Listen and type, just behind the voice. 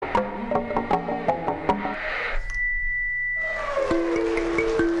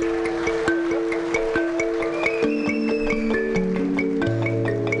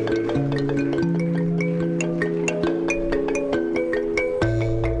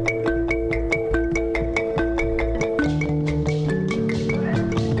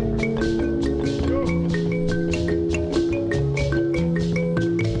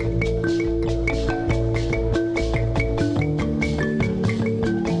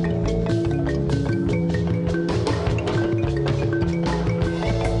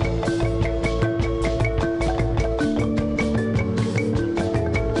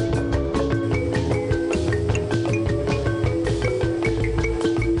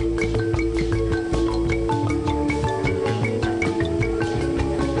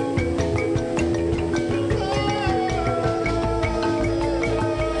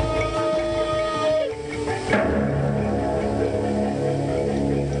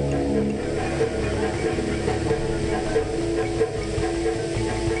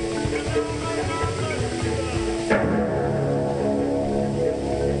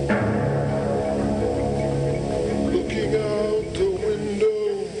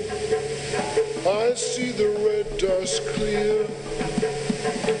clear.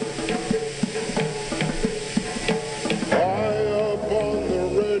 High up on the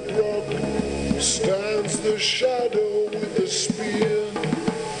red rock stands the shadow with the spear.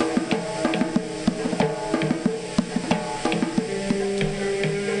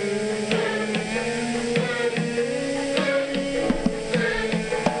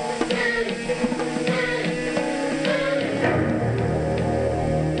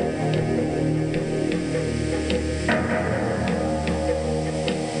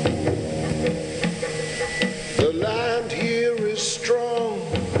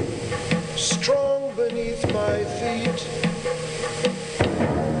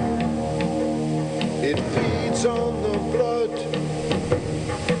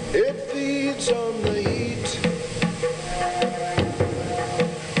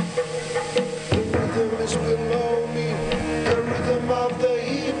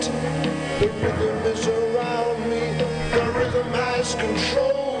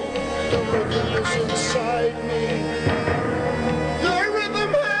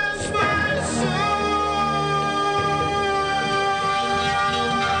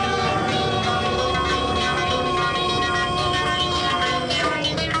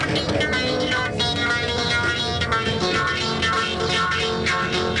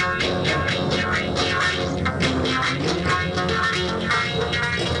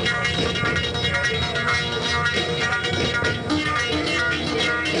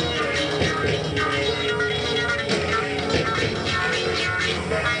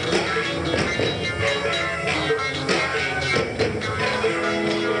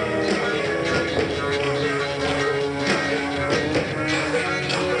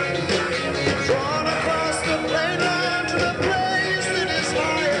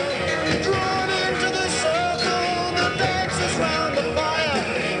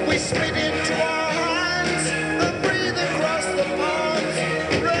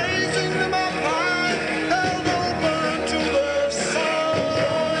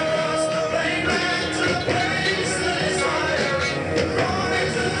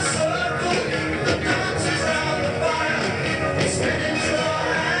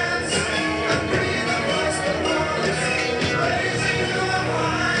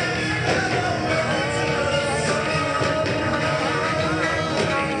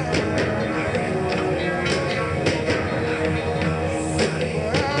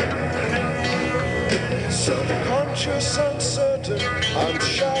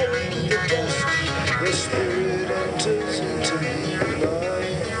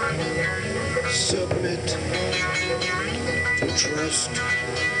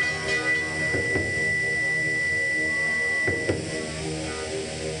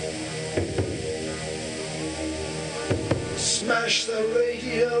 Smash the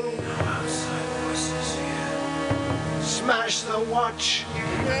radio. Smash the watch.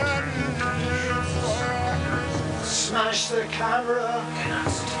 Smash the camera.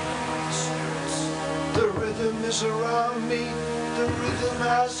 The rhythm is around me. The rhythm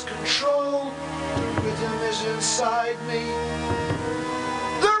has control. The rhythm is inside me.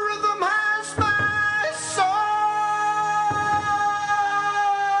 The rhythm has my soul.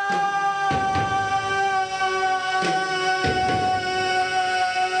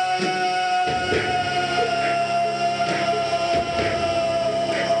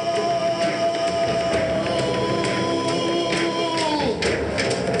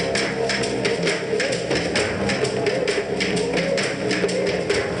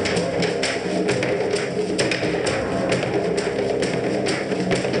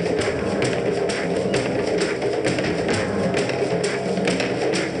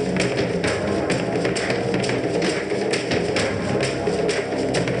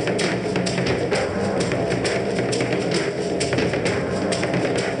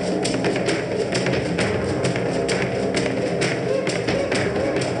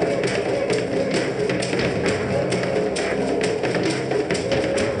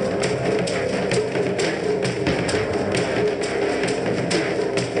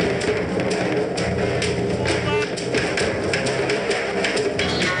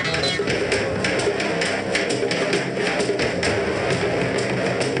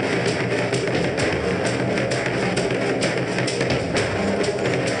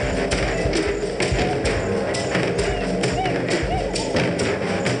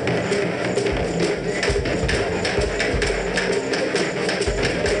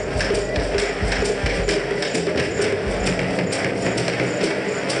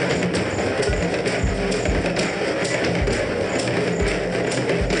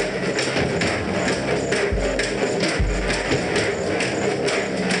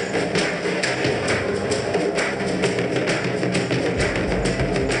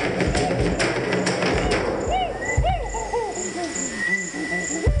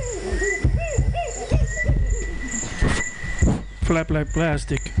 Black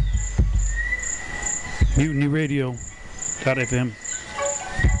Plastic. MutinyRadio.fm.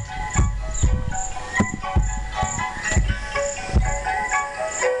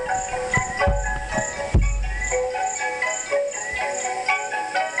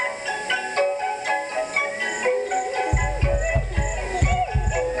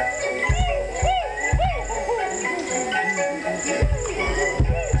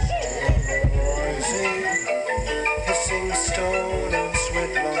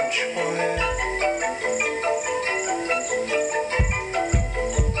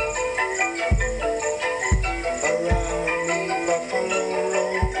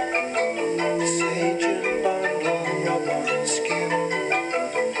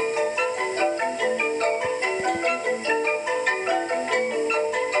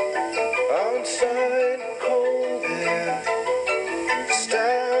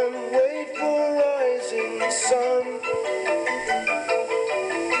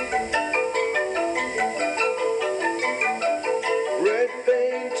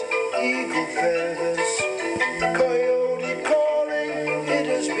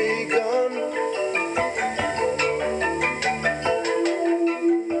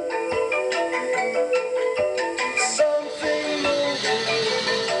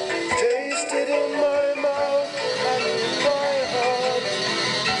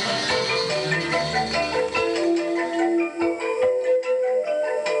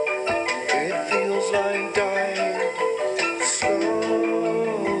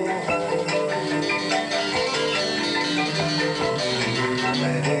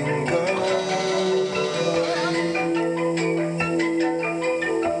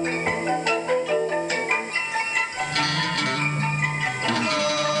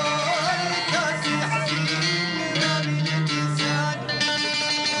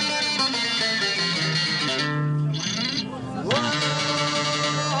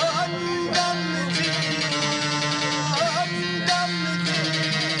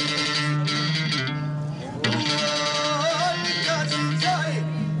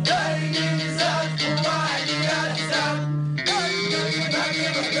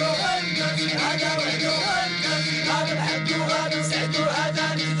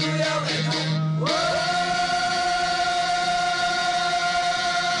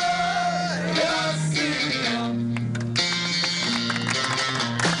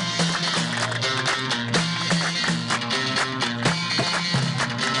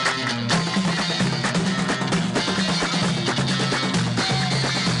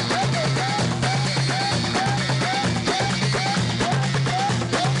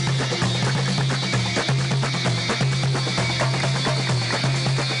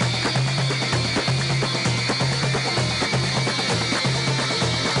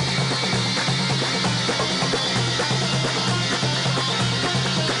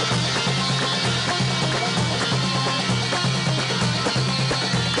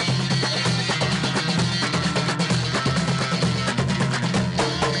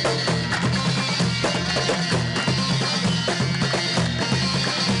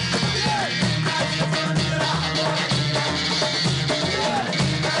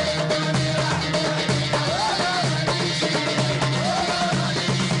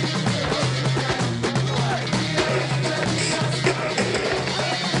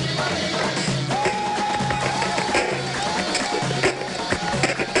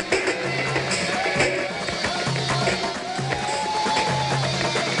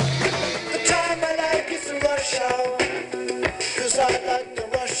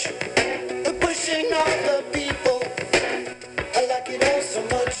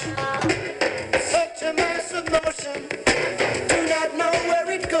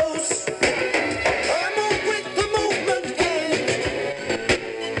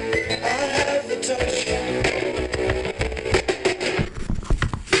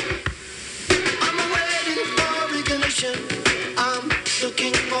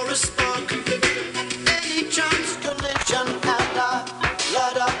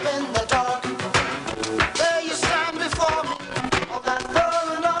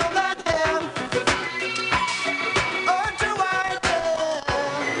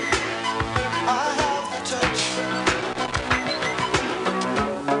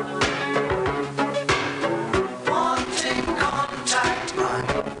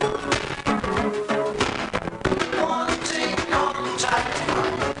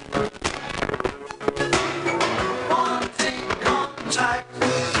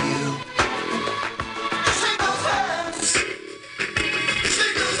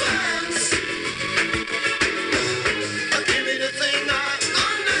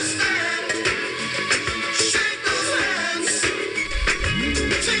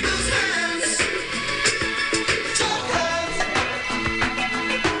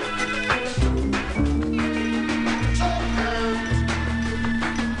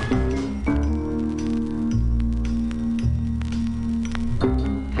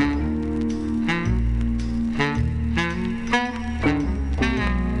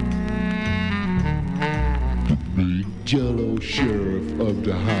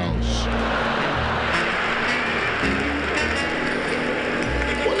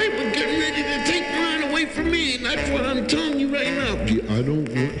 I'm telling you right now. I don't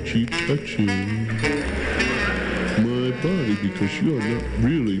want you touching my body because you're not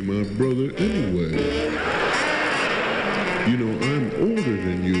really my brother anyway. You know, I'm older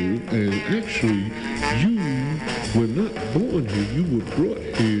than you, and actually, you were not born here. You were brought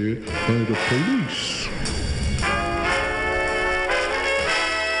here by the police.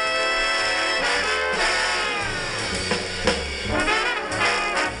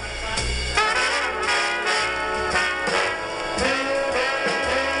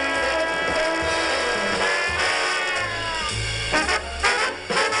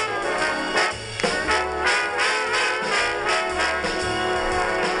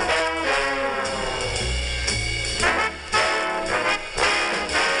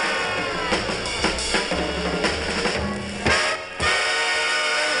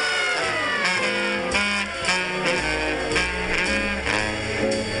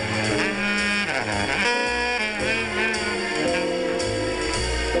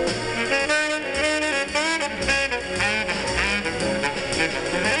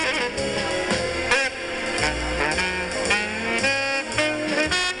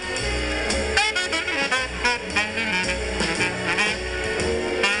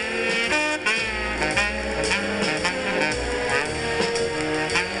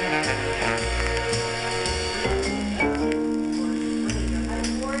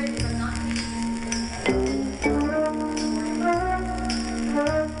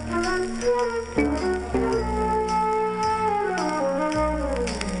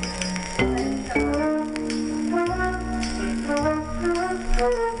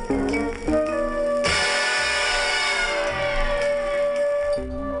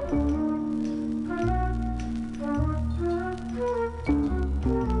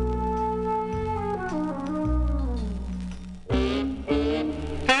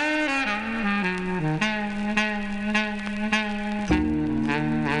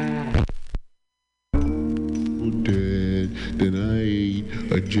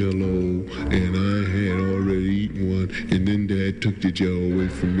 Jello, and I had already eaten one, and then Dad took the Jello away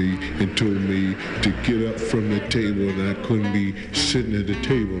from me and told me to get up from the table, and I couldn't be sitting at the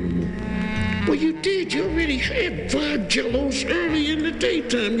table anymore. Well, you did. You already had 5 Jellos early in the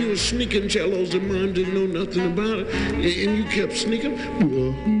daytime. You were sneaking Jellos, and Mom didn't know nothing about it, and you kept sneaking.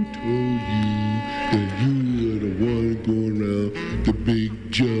 Well, who told you that you were the one going around the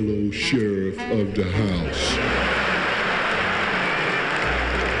big Jello sheriff of the house?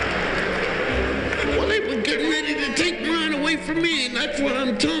 For me, and that's what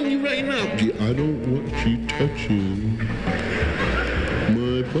I'm telling you right now. I don't want you touching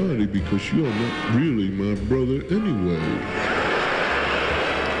my body because you're not really my brother anyway.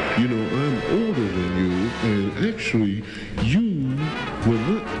 You know, I'm older than you, and actually, you were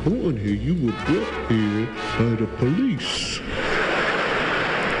not born here. You were brought here by the police.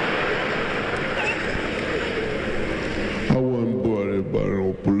 I wasn't brought here by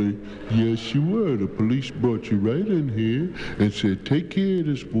no police. Yes, you were. The police brought you right in here and said, take care of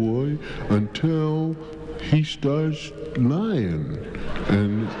this boy until he starts lying.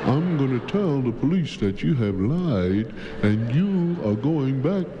 And I'm going to tell the police that you have lied and you are going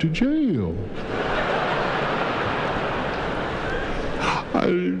back to jail.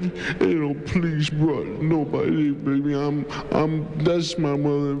 Police brought nobody, baby. That's my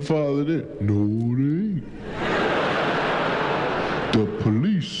mother and father there. No, they ain't. The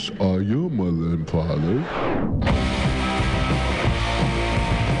police are your mother and father.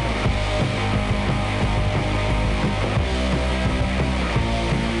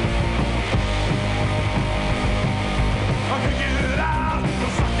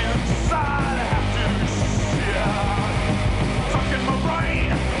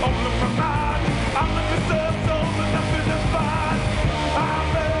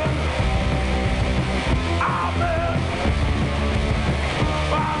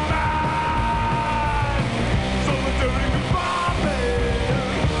 So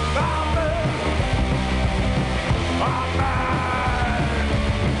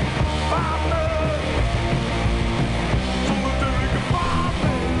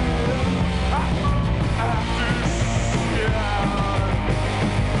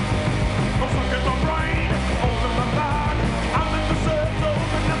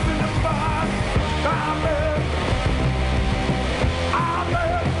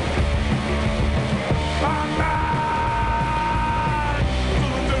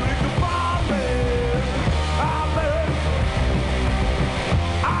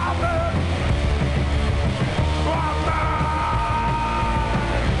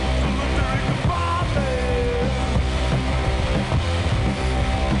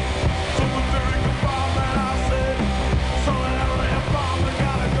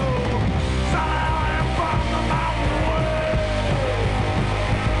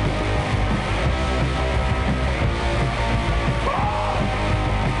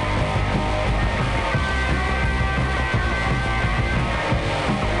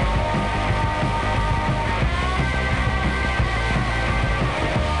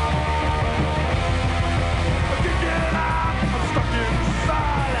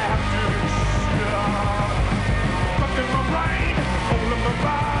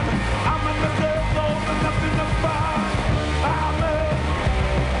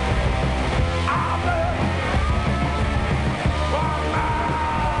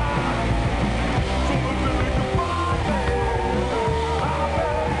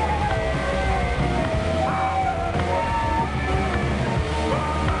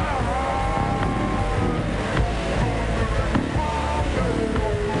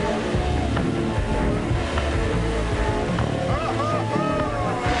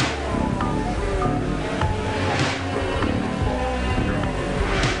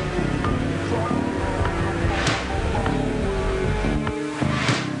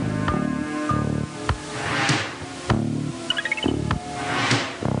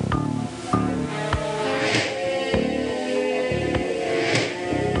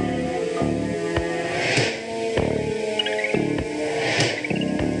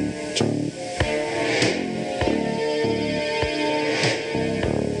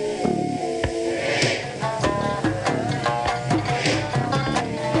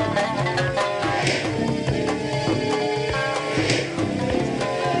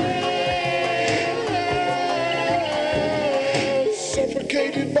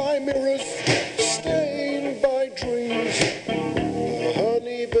Tainted by mirrors, stained by dreams.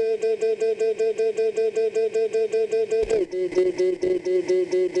 Honey,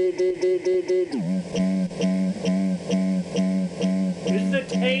 This is the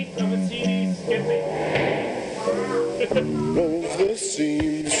tape of a CD skipping. Of the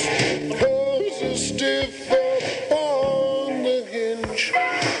seams, cause a stiff upon the hinge.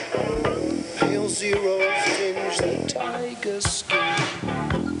 Pale zeros tinge the tiger skin.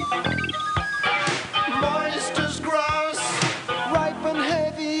 Moist as grass, ripe and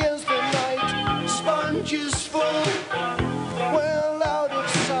heavy as the night. Sponges full, well out of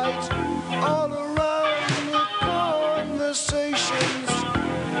sight. All around the conversations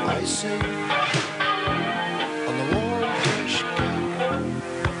I sing on the warm fresh cake.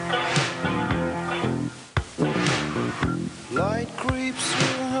 Light creeps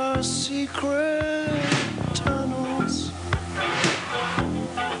through her secret tunnels,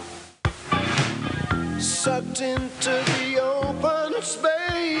 sucked into the open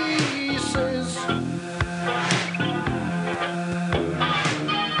spaces,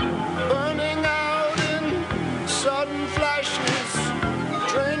 burning out in sudden flashes,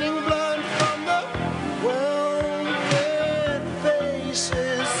 draining blood from the well-fed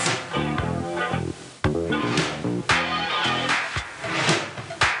faces.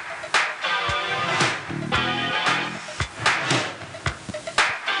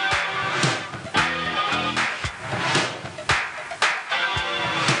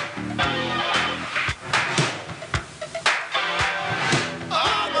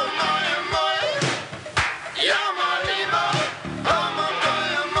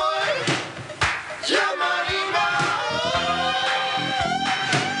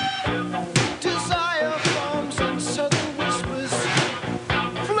 Desire forms in sudden whispers,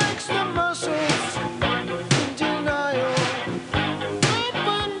 flex the muscles in denial, up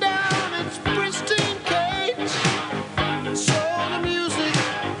and down its pristine cage. So the music,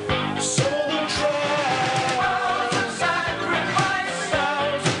 so the trial, sacrifice,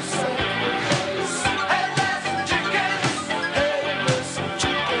 headless chickens,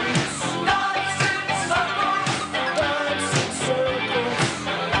 dance in circles.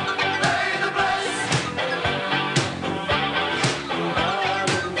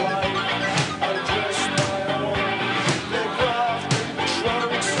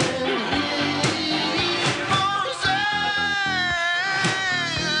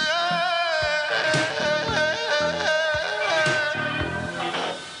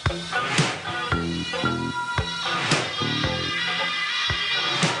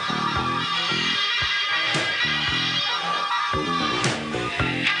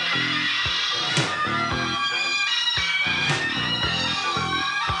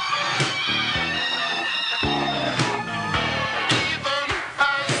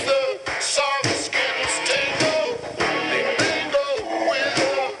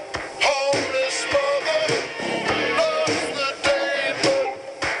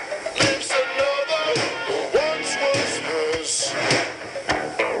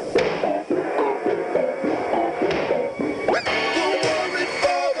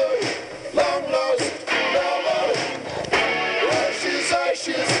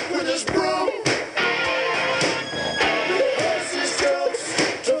 With his broom, rehearses jokes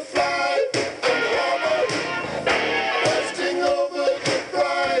to fly and hover, resting over the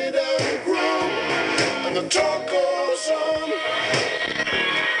bride and groom, and the talk goes on.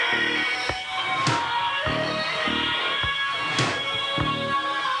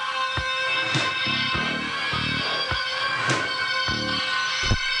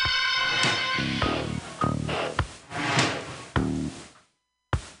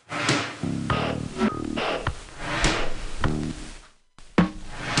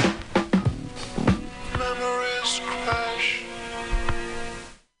 Memories crash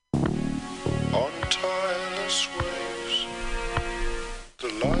on tireless waves. The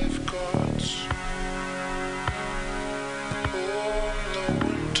lifeguards whom the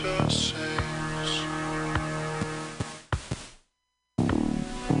winter saves.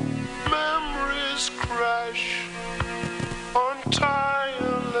 Memories crash on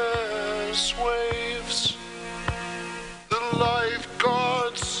tireless waves. The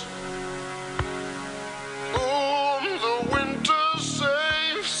lifeguards whom the winter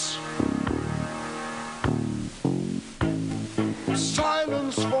saves.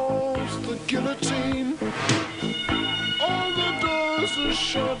 Silence falls, the guillotine. All the doors are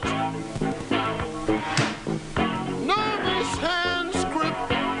shut. Nervous hands grip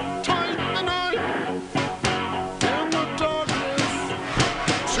tight the knife in the darkness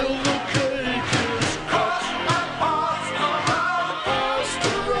till the cake is cut. Past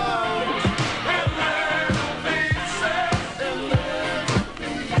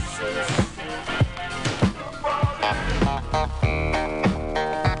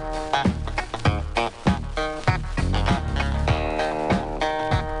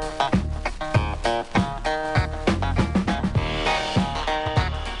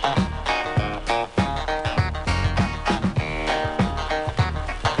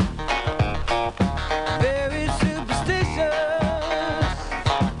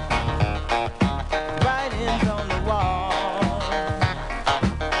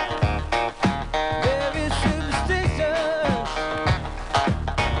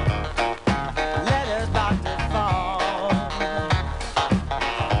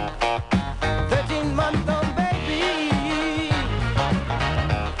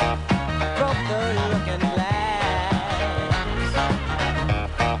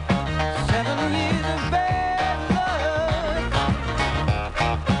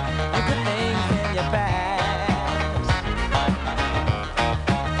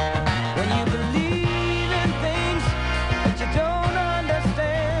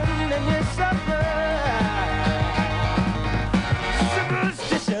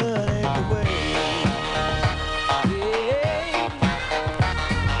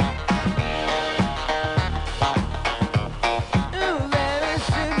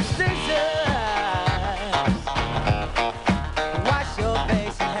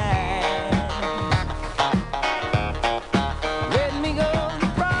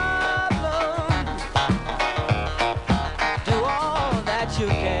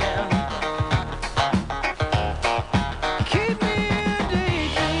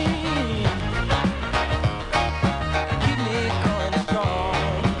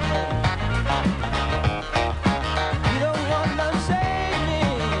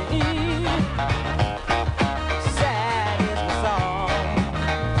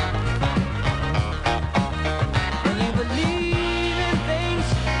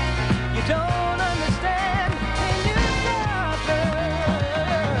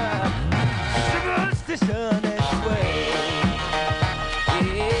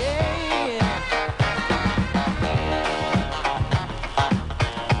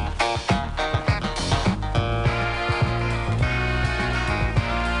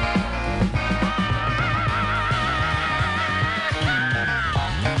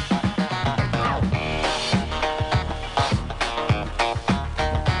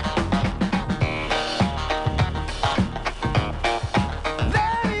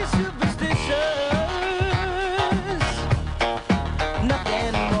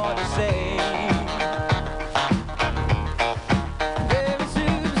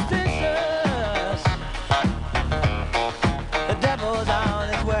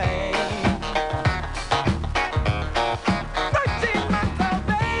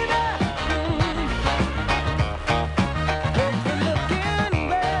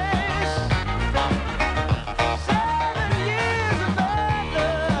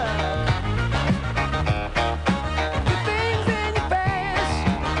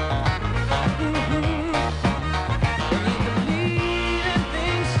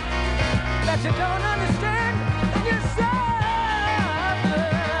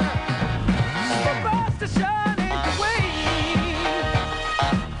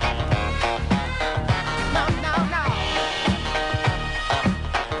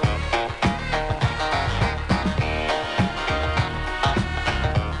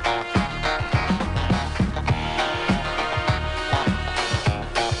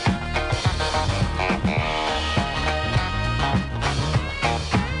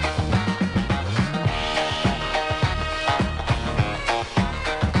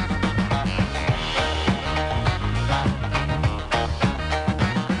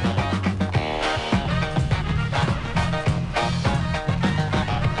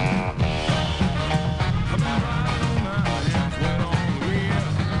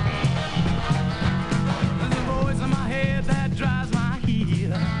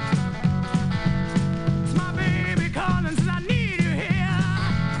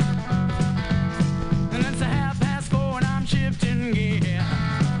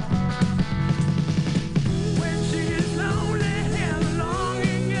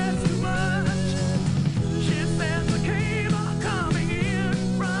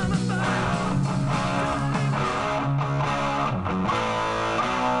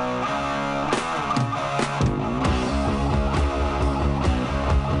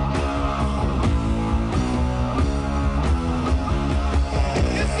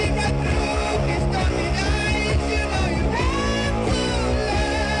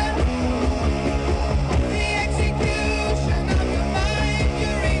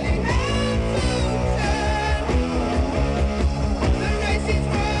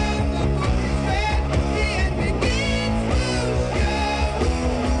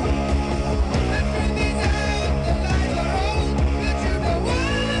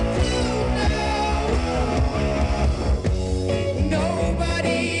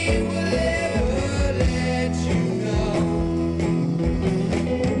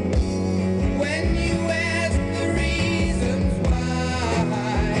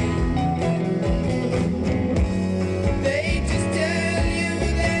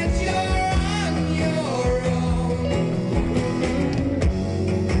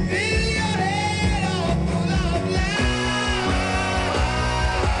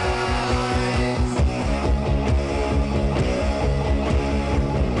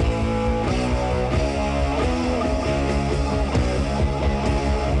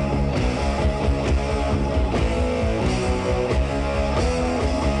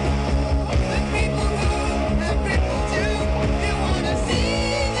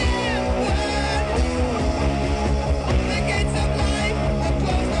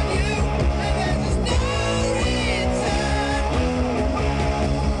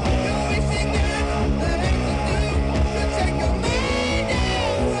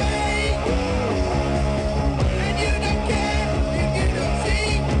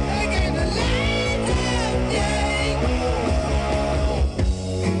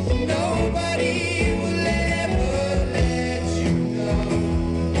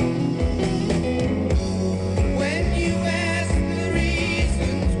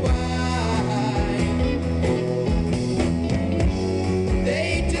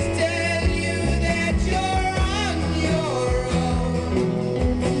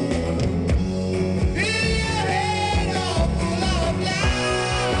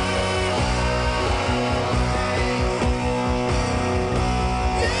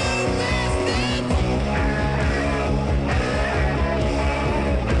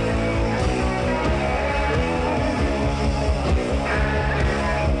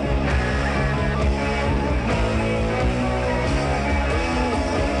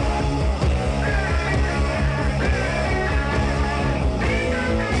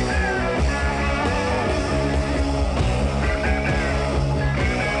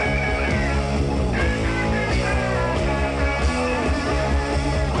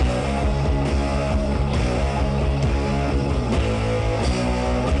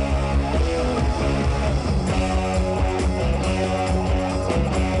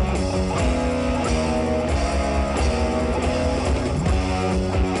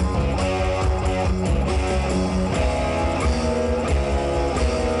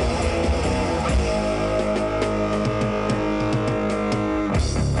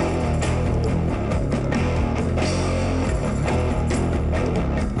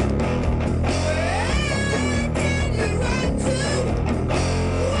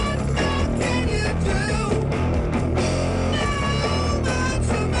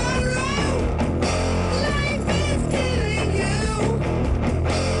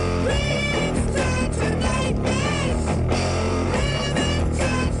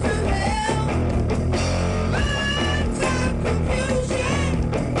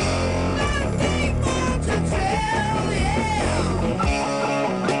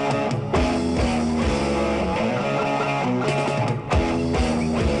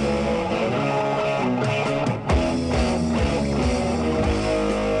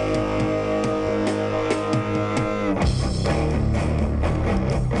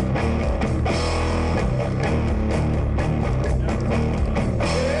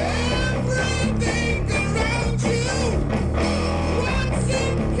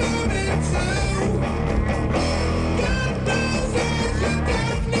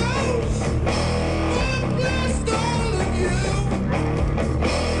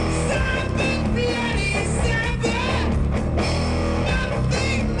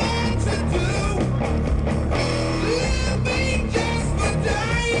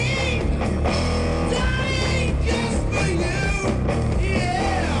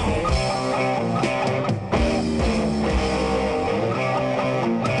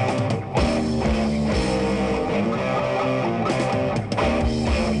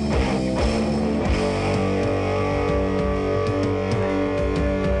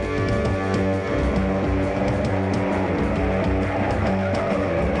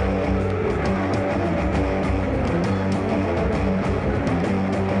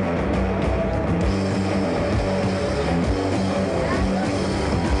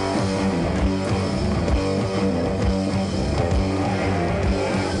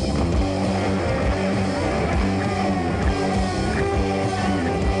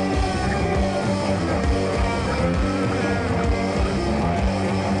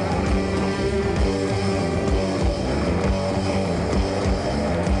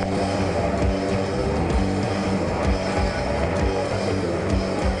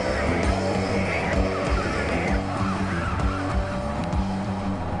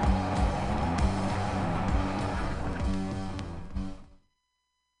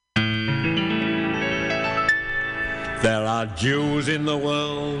There are Jews in the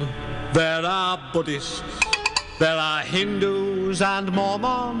world, there are Buddhists, there are Hindus and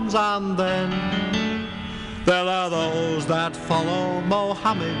Mormons, and then there are those that follow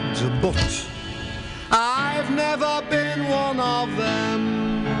Mohammed, but I've never been one of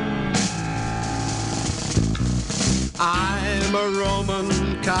them. I'm a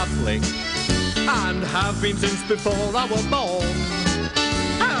Roman Catholic and have been since before I was born.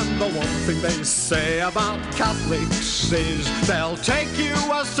 And the one thing they say about Catholics is they'll take you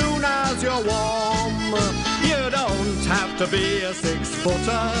as soon as you're warm. You don't have to be a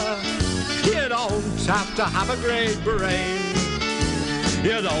 6-footer. You don't have to have a great brain.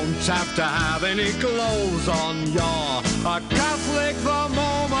 You don't have to have any clothes on. You're a Catholic the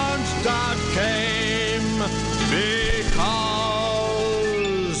moment that came.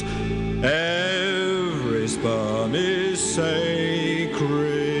 Because every sperm is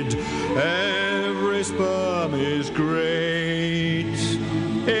sacred, every sperm is great.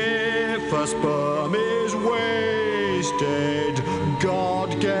 If a sperm is wasted,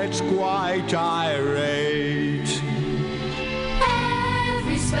 God gets quite irate.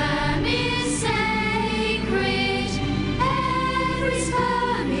 Every sperm is sacred, every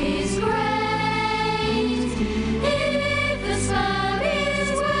sperm is great. If the sperm is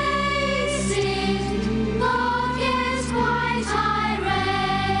wasted, God gets quite irate.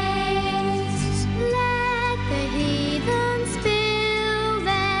 Let the heathen spill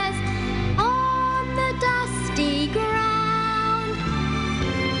theirs on the dusty ground.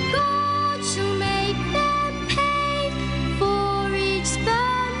 God shall make them pay for each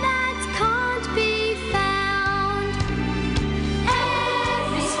sperm that can't be found.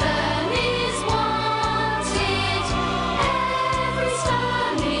 Every sperm is wanted, every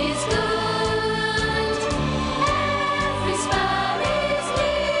sperm is good, every sperm is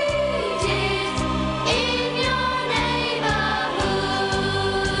needed in your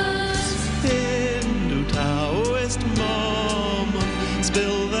neighborhood. Hindu, Taoist, Mormon,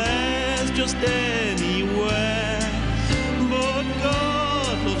 spill theirs just anywhere. But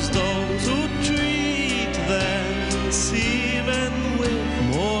God loves those who treat their semen with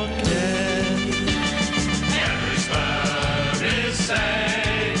more care. Every sperm is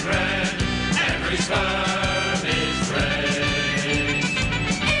sacred, every sperm is great.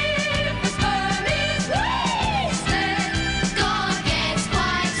 If the sperm is wasted, God gets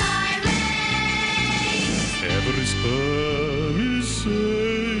quite irate. Every sperm is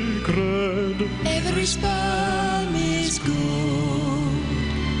sacred, every sperm is good.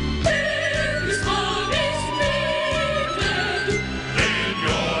 Every sperm is needed In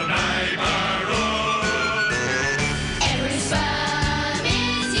your neighborhood, every sperm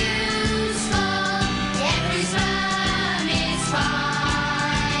is useful, every sperm is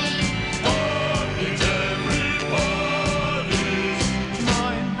fine. it's everybody's.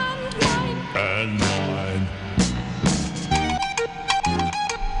 Mine And mine.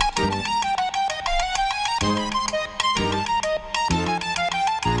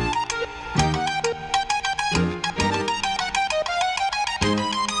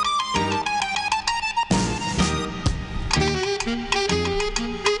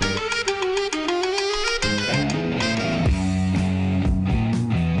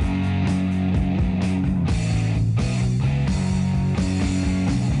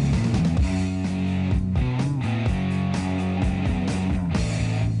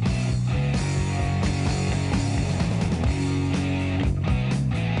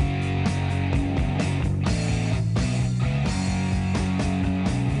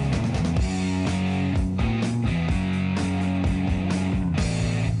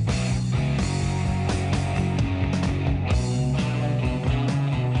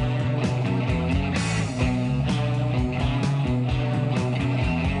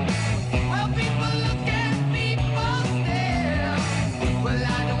 Well, people look at me for stare. Well,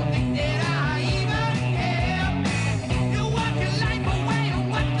 I don't think that I even care. You walk your life away, and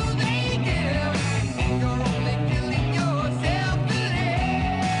what do they give? You're only killing yourself to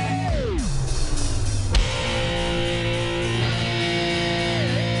live.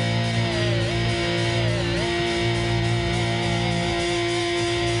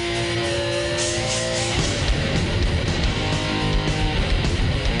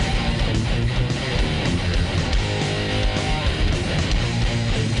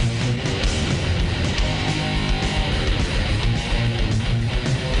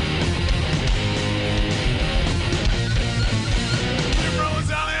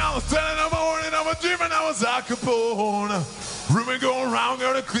 Al Capone. Rumor going around,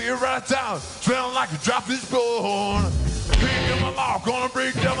 gonna clear right down. Smelling like a drop this bone. Pick up my lock, gonna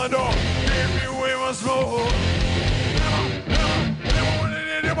break down the door. Give me away my smoke.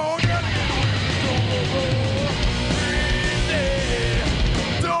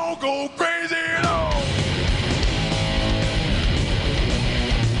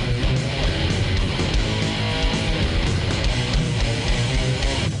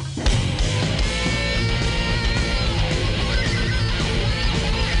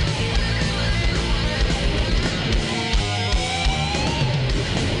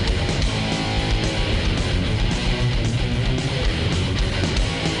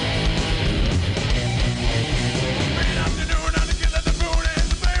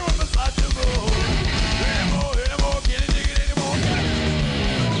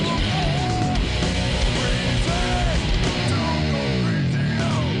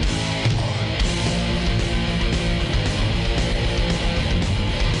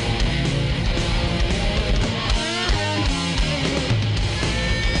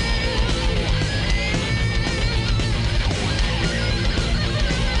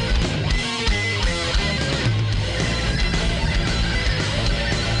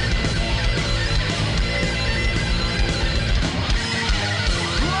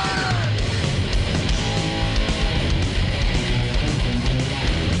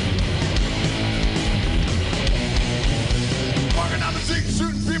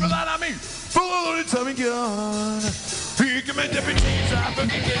 run. He can make every change I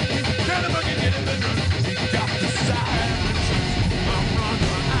fucking get. Can I fucking get it? He got the side. I'm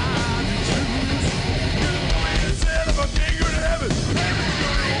running my eyes and shoes. You're the way to sail if I can't go to heaven. Heaven go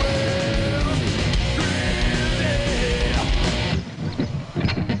to hell.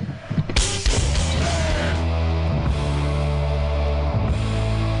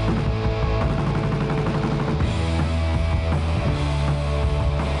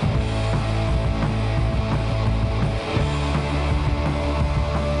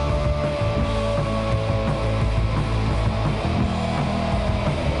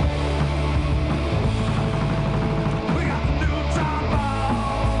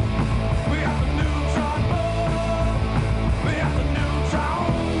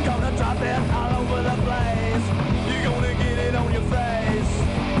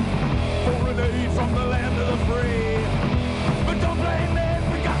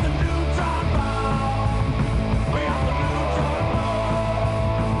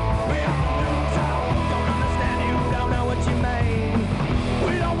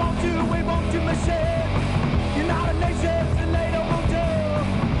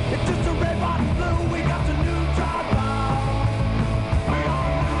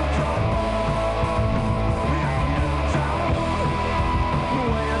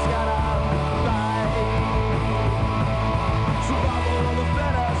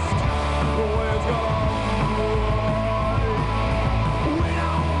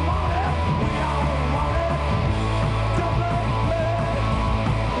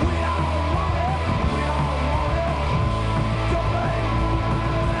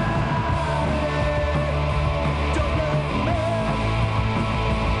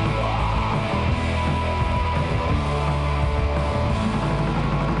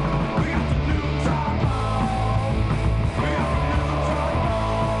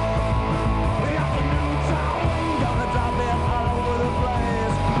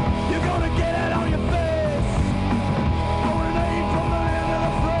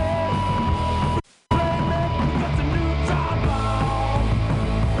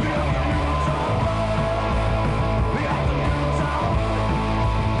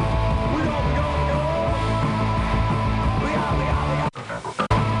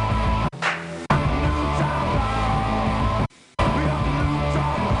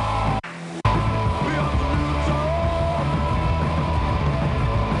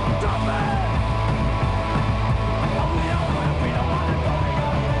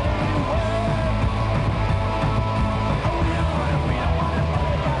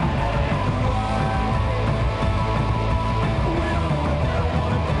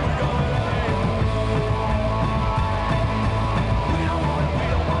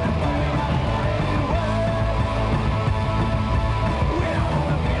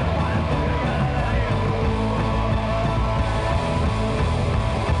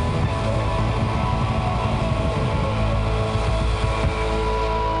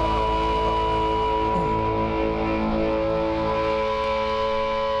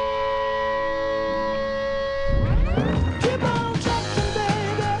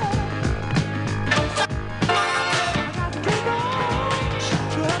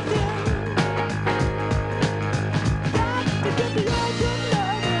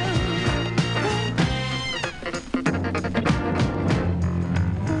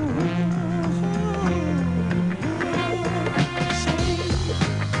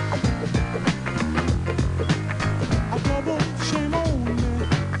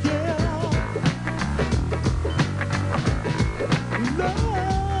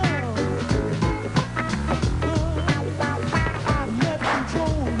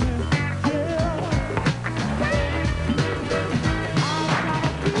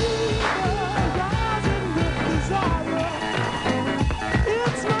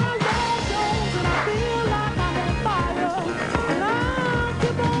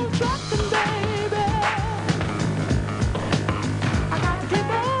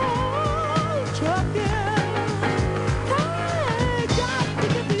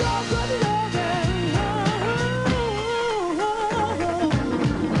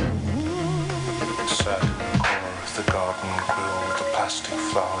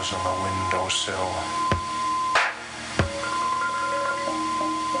 flowers on the windowsill.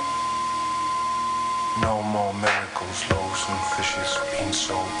 No more miracles, loaves and fishes, being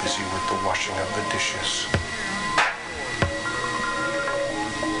so busy with the washing of the dishes.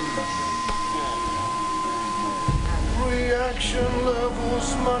 Reaction levels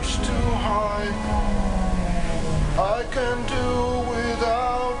much too high. I can do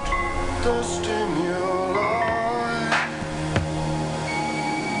without the stimuli.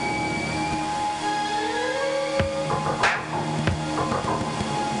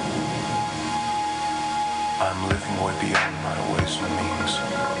 I'm living way beyond my ways and means,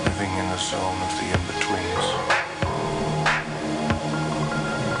 living in the zone of the in-betweens.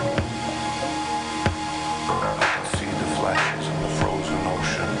 I can see the flashes of the frozen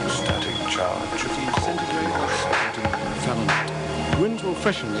ocean, the static charge of the cold of the ocean. Fahrenheit. Winds will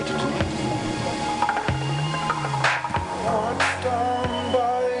freshen later tonight. What's done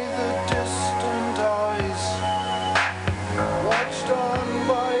by the distant eyes? What's done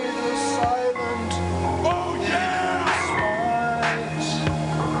by the silent? Oh yeah!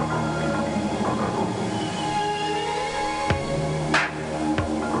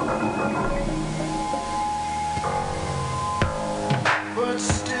 But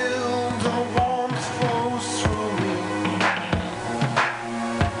still the warmth flows through me,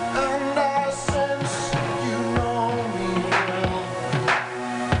 and I sense you know me well.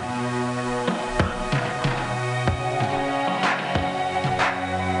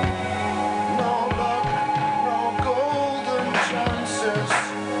 No luck, no golden chances,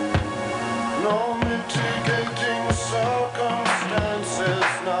 no mitigating circumstances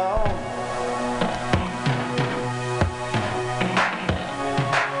now.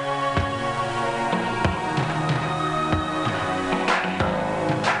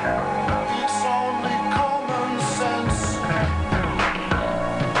 It's only common sense.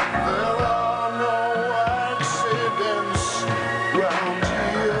 There are no accidents round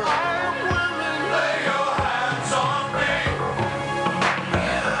here. I'm willing. Lay your hands on me.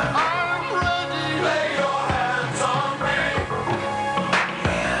 I'm ready. Lay your hands on me.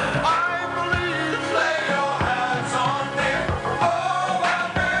 I believe. Lay your hands on me. Over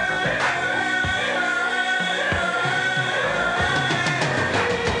me.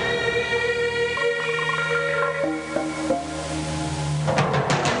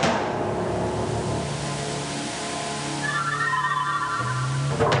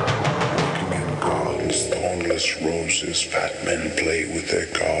 Looking in gardens, thornless roses, fat men play with their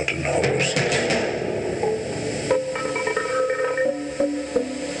garden hoses.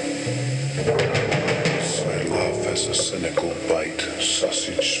 I laugh as a cynical bite,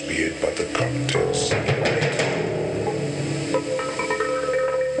 sausage speared by the cocktail sunlight.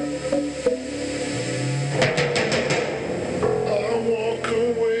 I walk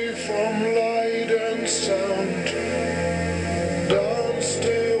away from light and sound, down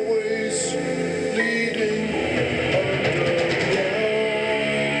stairways leading underground.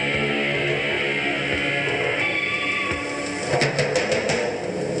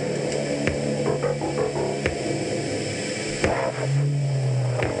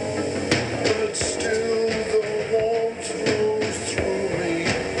 But still the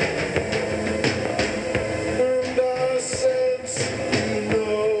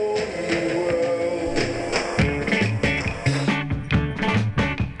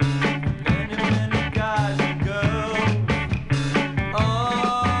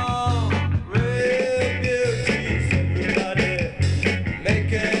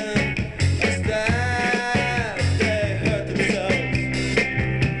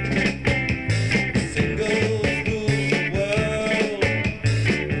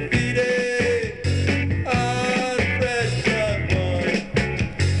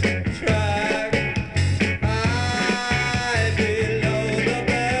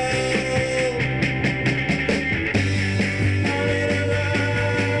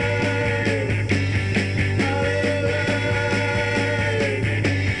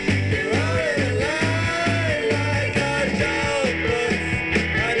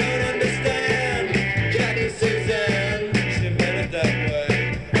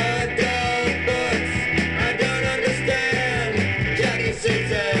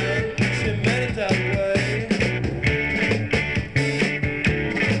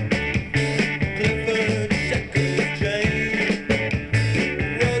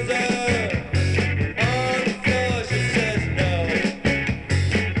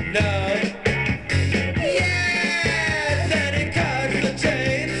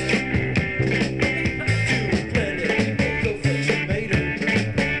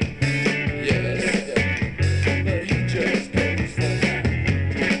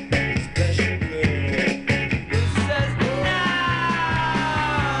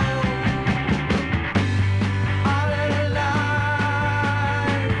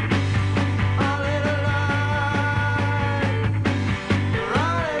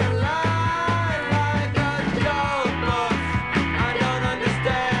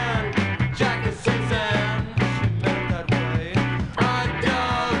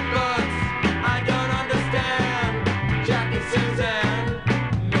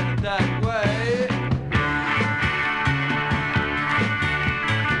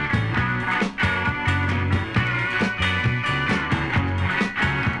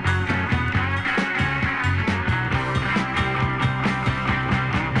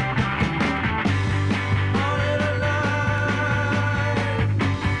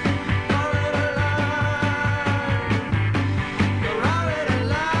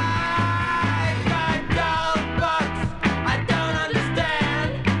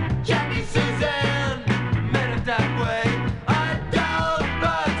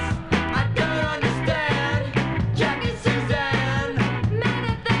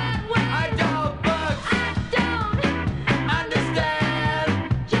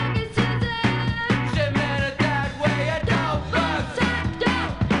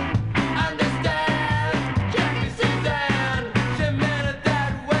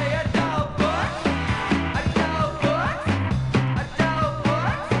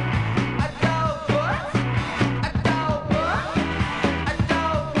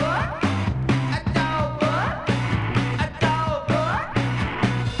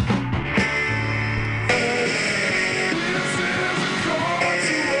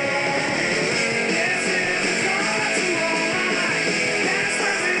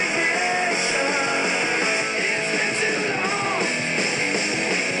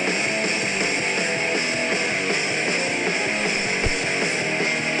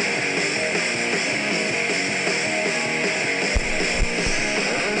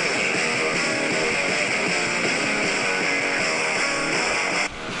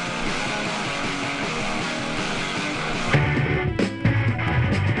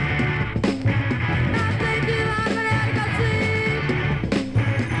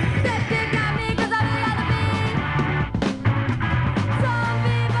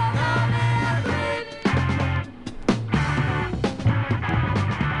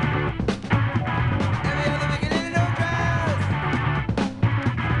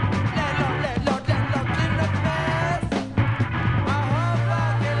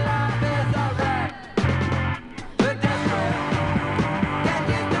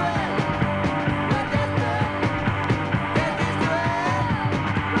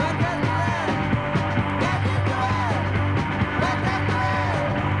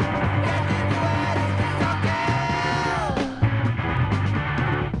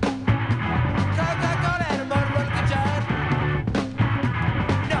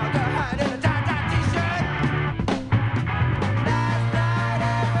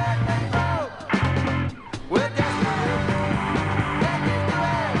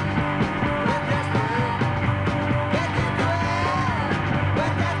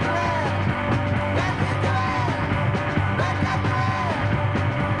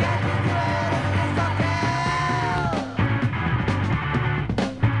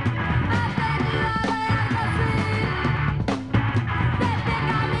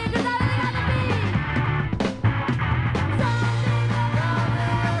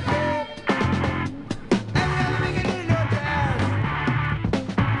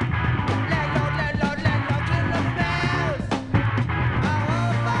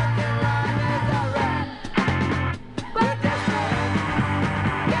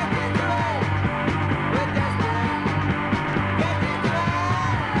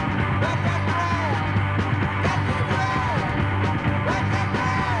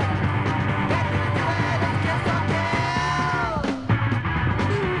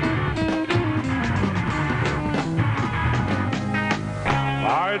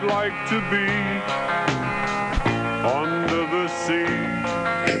like to be under the sea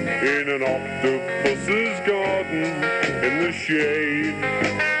in an octopus's garden in the shade.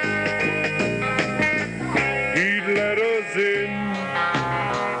 He'd let us in,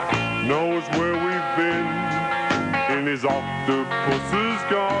 knows where we've been in his octopus's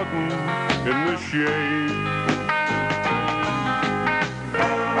garden in the shade.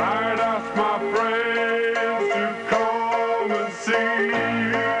 I'd ask my friends to come and see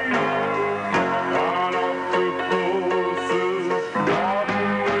an octopus's garden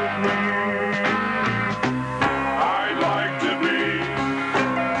with me. I'd like to be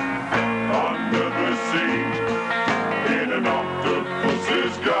under the sea in an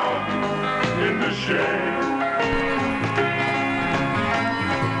octopus's garden in the shade.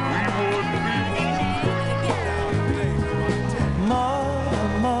 Mother,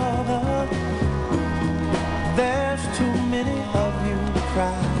 mother, there's too many of you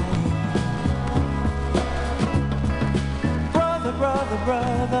crying. Brother, brother,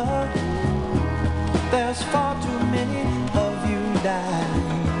 brother, there's far too many of you dying.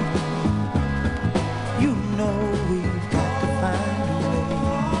 You know we've got to find a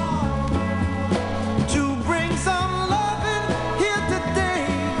way to bring some loving here today.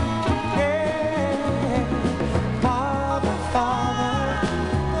 Yeah. Father, Father,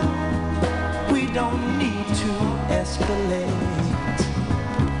 we don't need to escalate.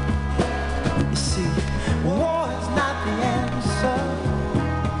 You see, war is not the answer,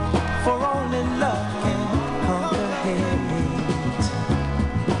 for only love can conquer hate.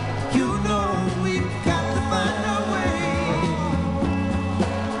 You know we've got to find a way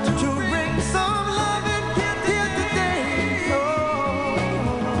to bring some loving here today. Oh,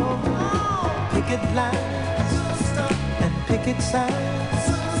 picket lines and picket signs.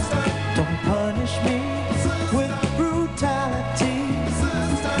 Don't punish me with brutality.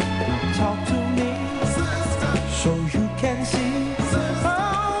 Talk to me so you can see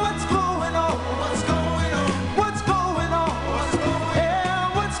what's going on. What's going on? What's going on?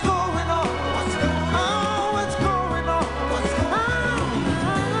 Yeah, what's going on? Oh, what's going on?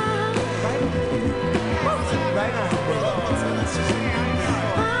 Right on. Right on.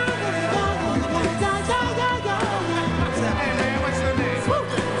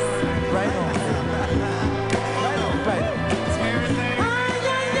 Right on.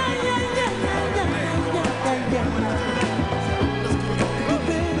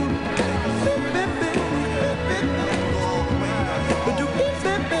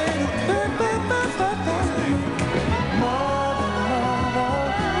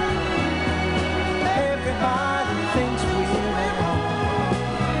 Everybody thinks we're at home.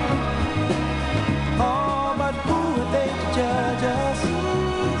 Oh, but who are they to judge us?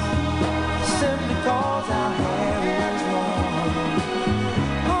 Simply cause our hair is long.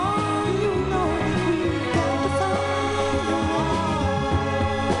 Oh, you know we've got to find a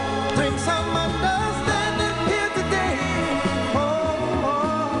way. Bring some understanding here today. Oh,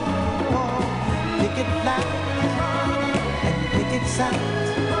 oh, oh. Picket line and picket signs.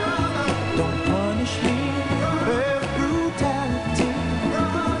 Don't punish me with brutality.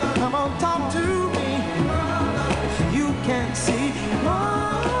 Come on, talk to me. You can't see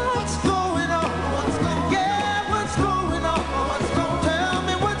what's going on. Yeah, what's going on? Tell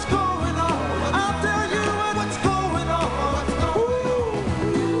me what's going on. I'll tell you what's going on. Ooh.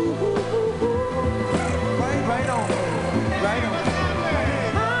 Right on. Right on.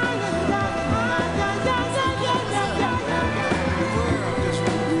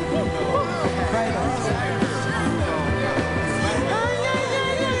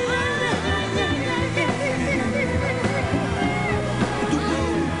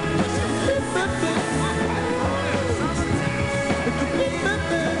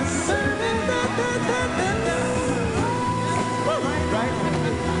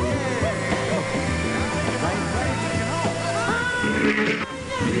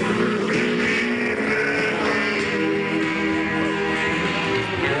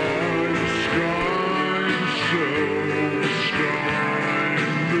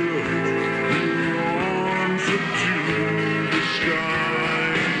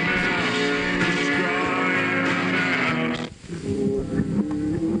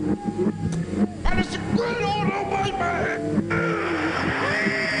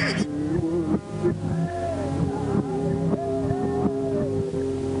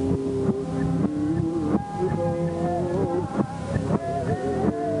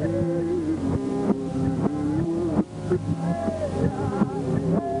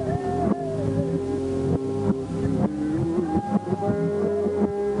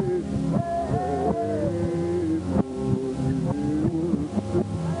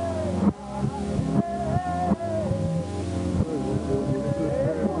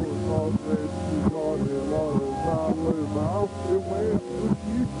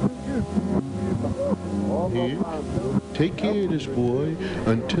 take care of this boy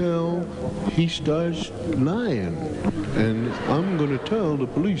until he starts lying. And I'm going to tell the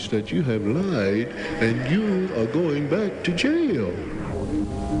police that you have lied and you are going back to jail.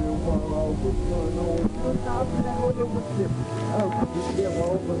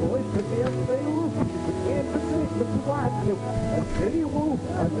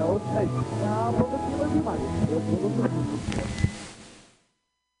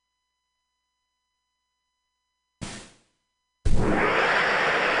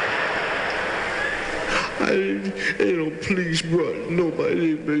 Ain't no police brought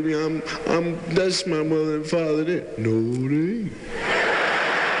nobody, baby. That's my mother and father there. No, they ain't.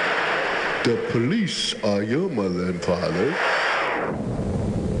 The police are your mother and father.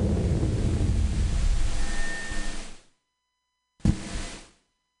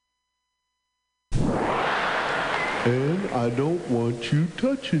 And I don't want you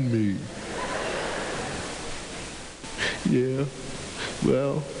touching me. Yeah,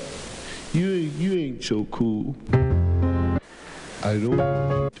 well, you ain't so cool. I don't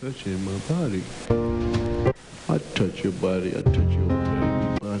want you touching my body. I touch your body, I touch your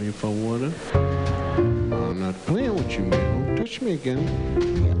body if I wanna. I'm not playing with you, man. Don't touch me again.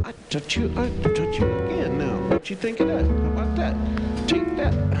 Yeah, I touch you again now. What you think of that? How about that? Take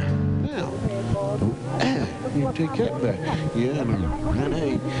that. Now. You take that back. Yeah, no.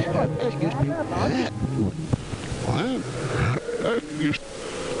 Hey, that gives me that. What? That gives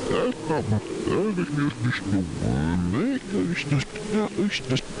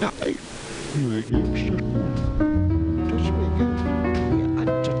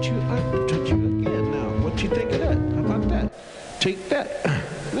you think of that? How about that? Take that.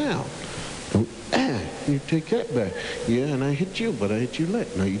 Now. You take that back. Yeah, and I hit you, but I hit you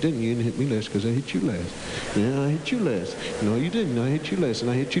last. No, you didn't. You didn't hit me last because I hit you last. Yeah, I hit you last. No, you didn't. I hit you last,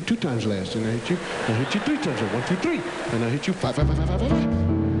 and I hit you 2 times last, and I hit you 3 times. 1, 2, 3, and I hit you 5, 6,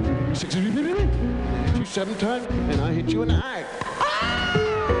 7, 8, and I hit you 7 times, and I hit you in the eye.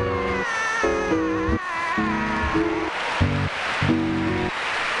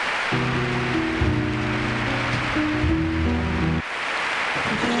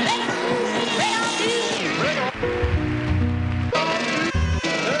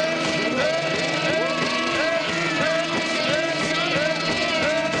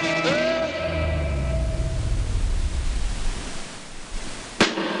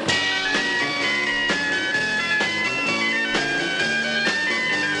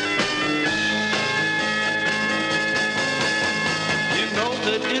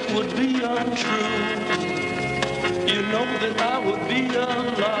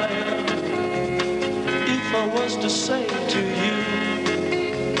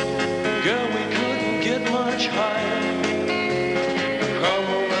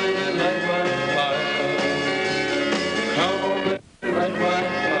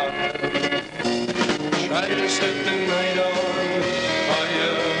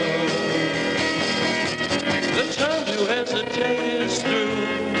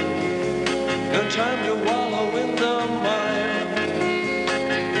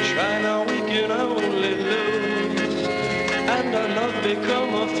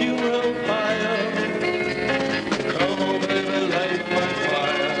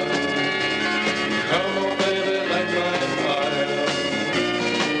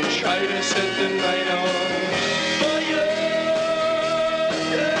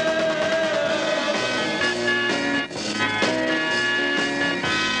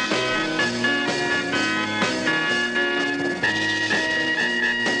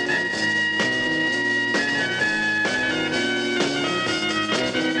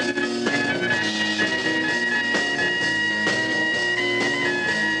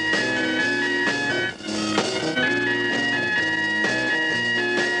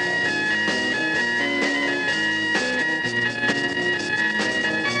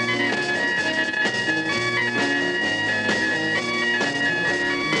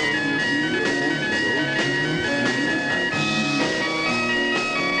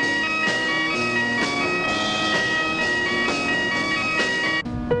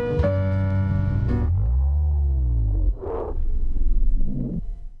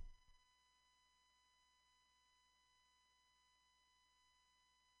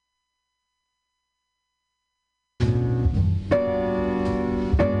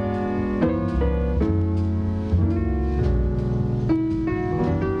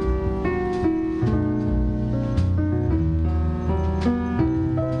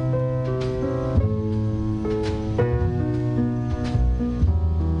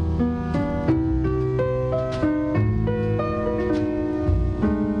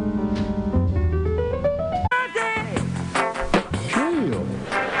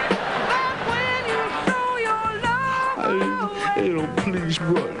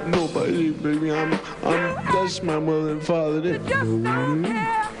 Nobody, baby. That's my mother and father. They know it is.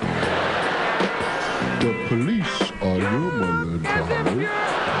 The police are your mother and father.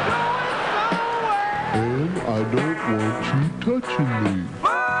 And I don't want you touching me.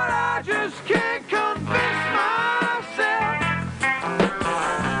 But I just can't convince myself.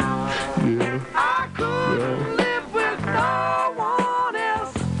 Yeah. I couldn't live with no one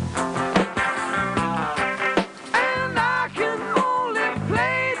else. And I can only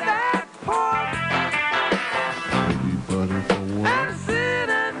play that part. Anybody for one? And sit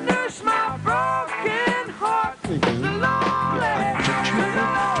and nurse my broken heart. The lonely, the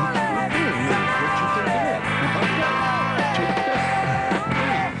lonely.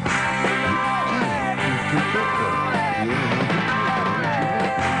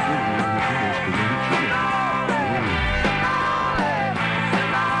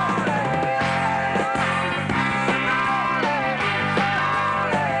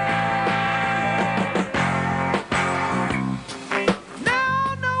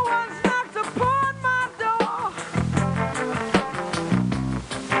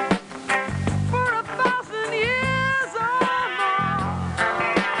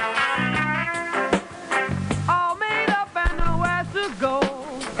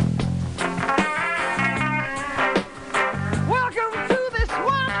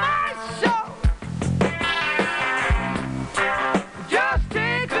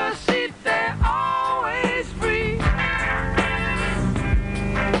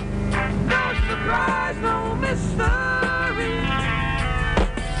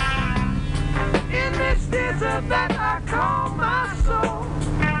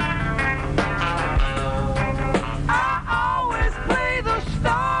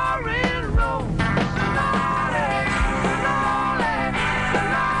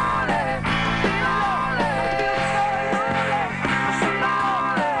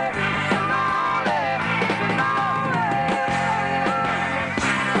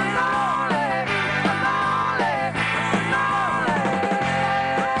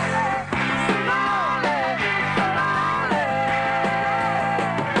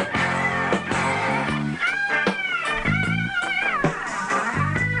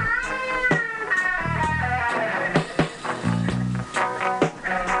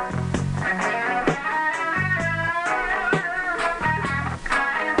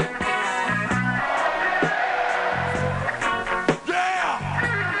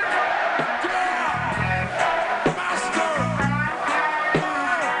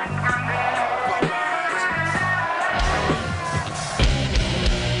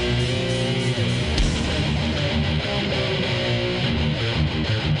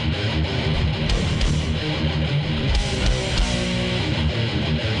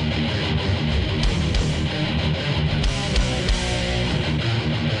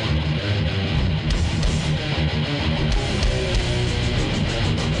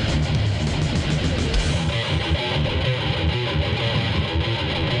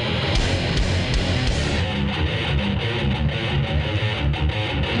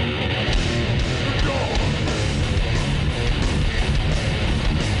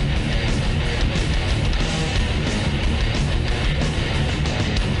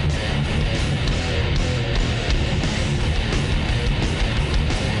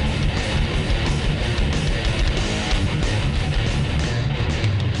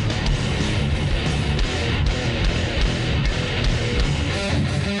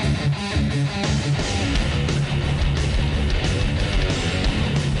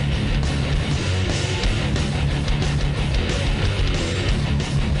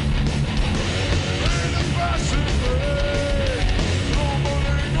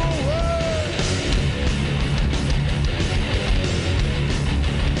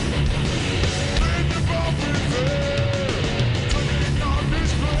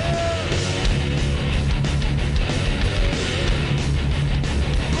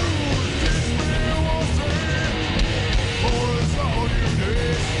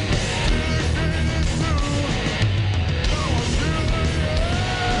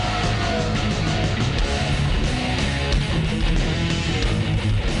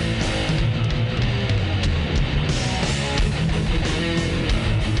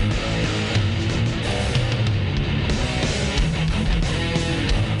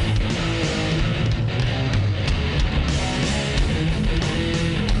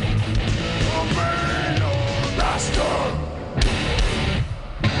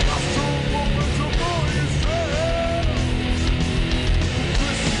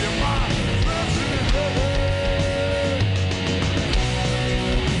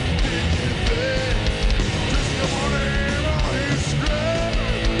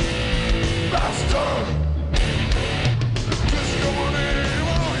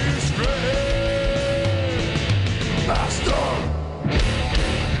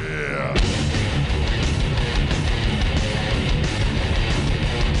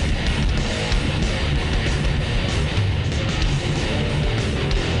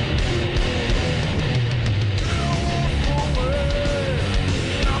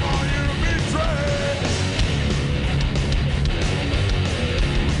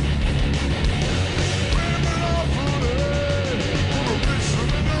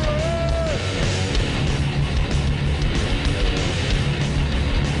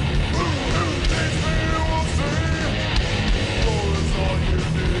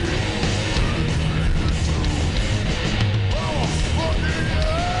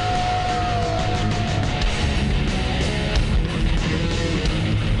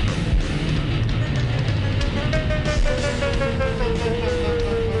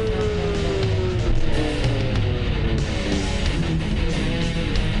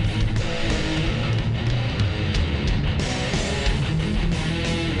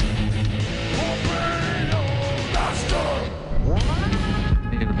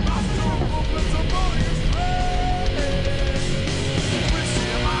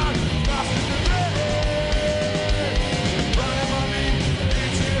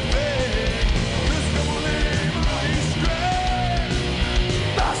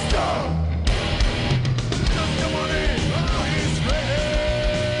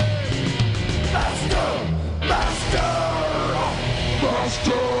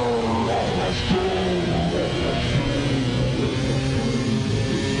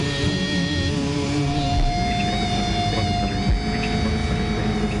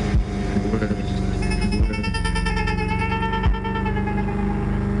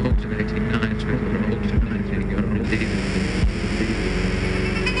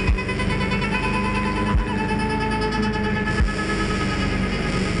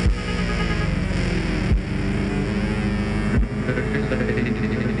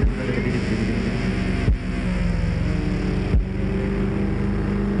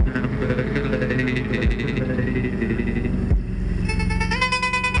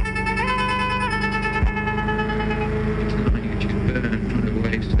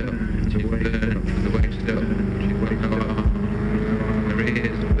 Lady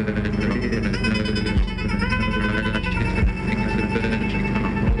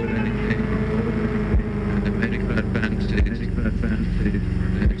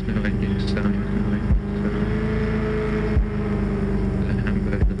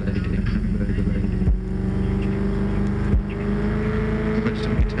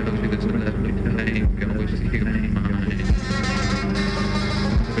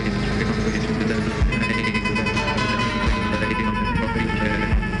on the coffee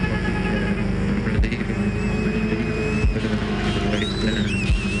chair.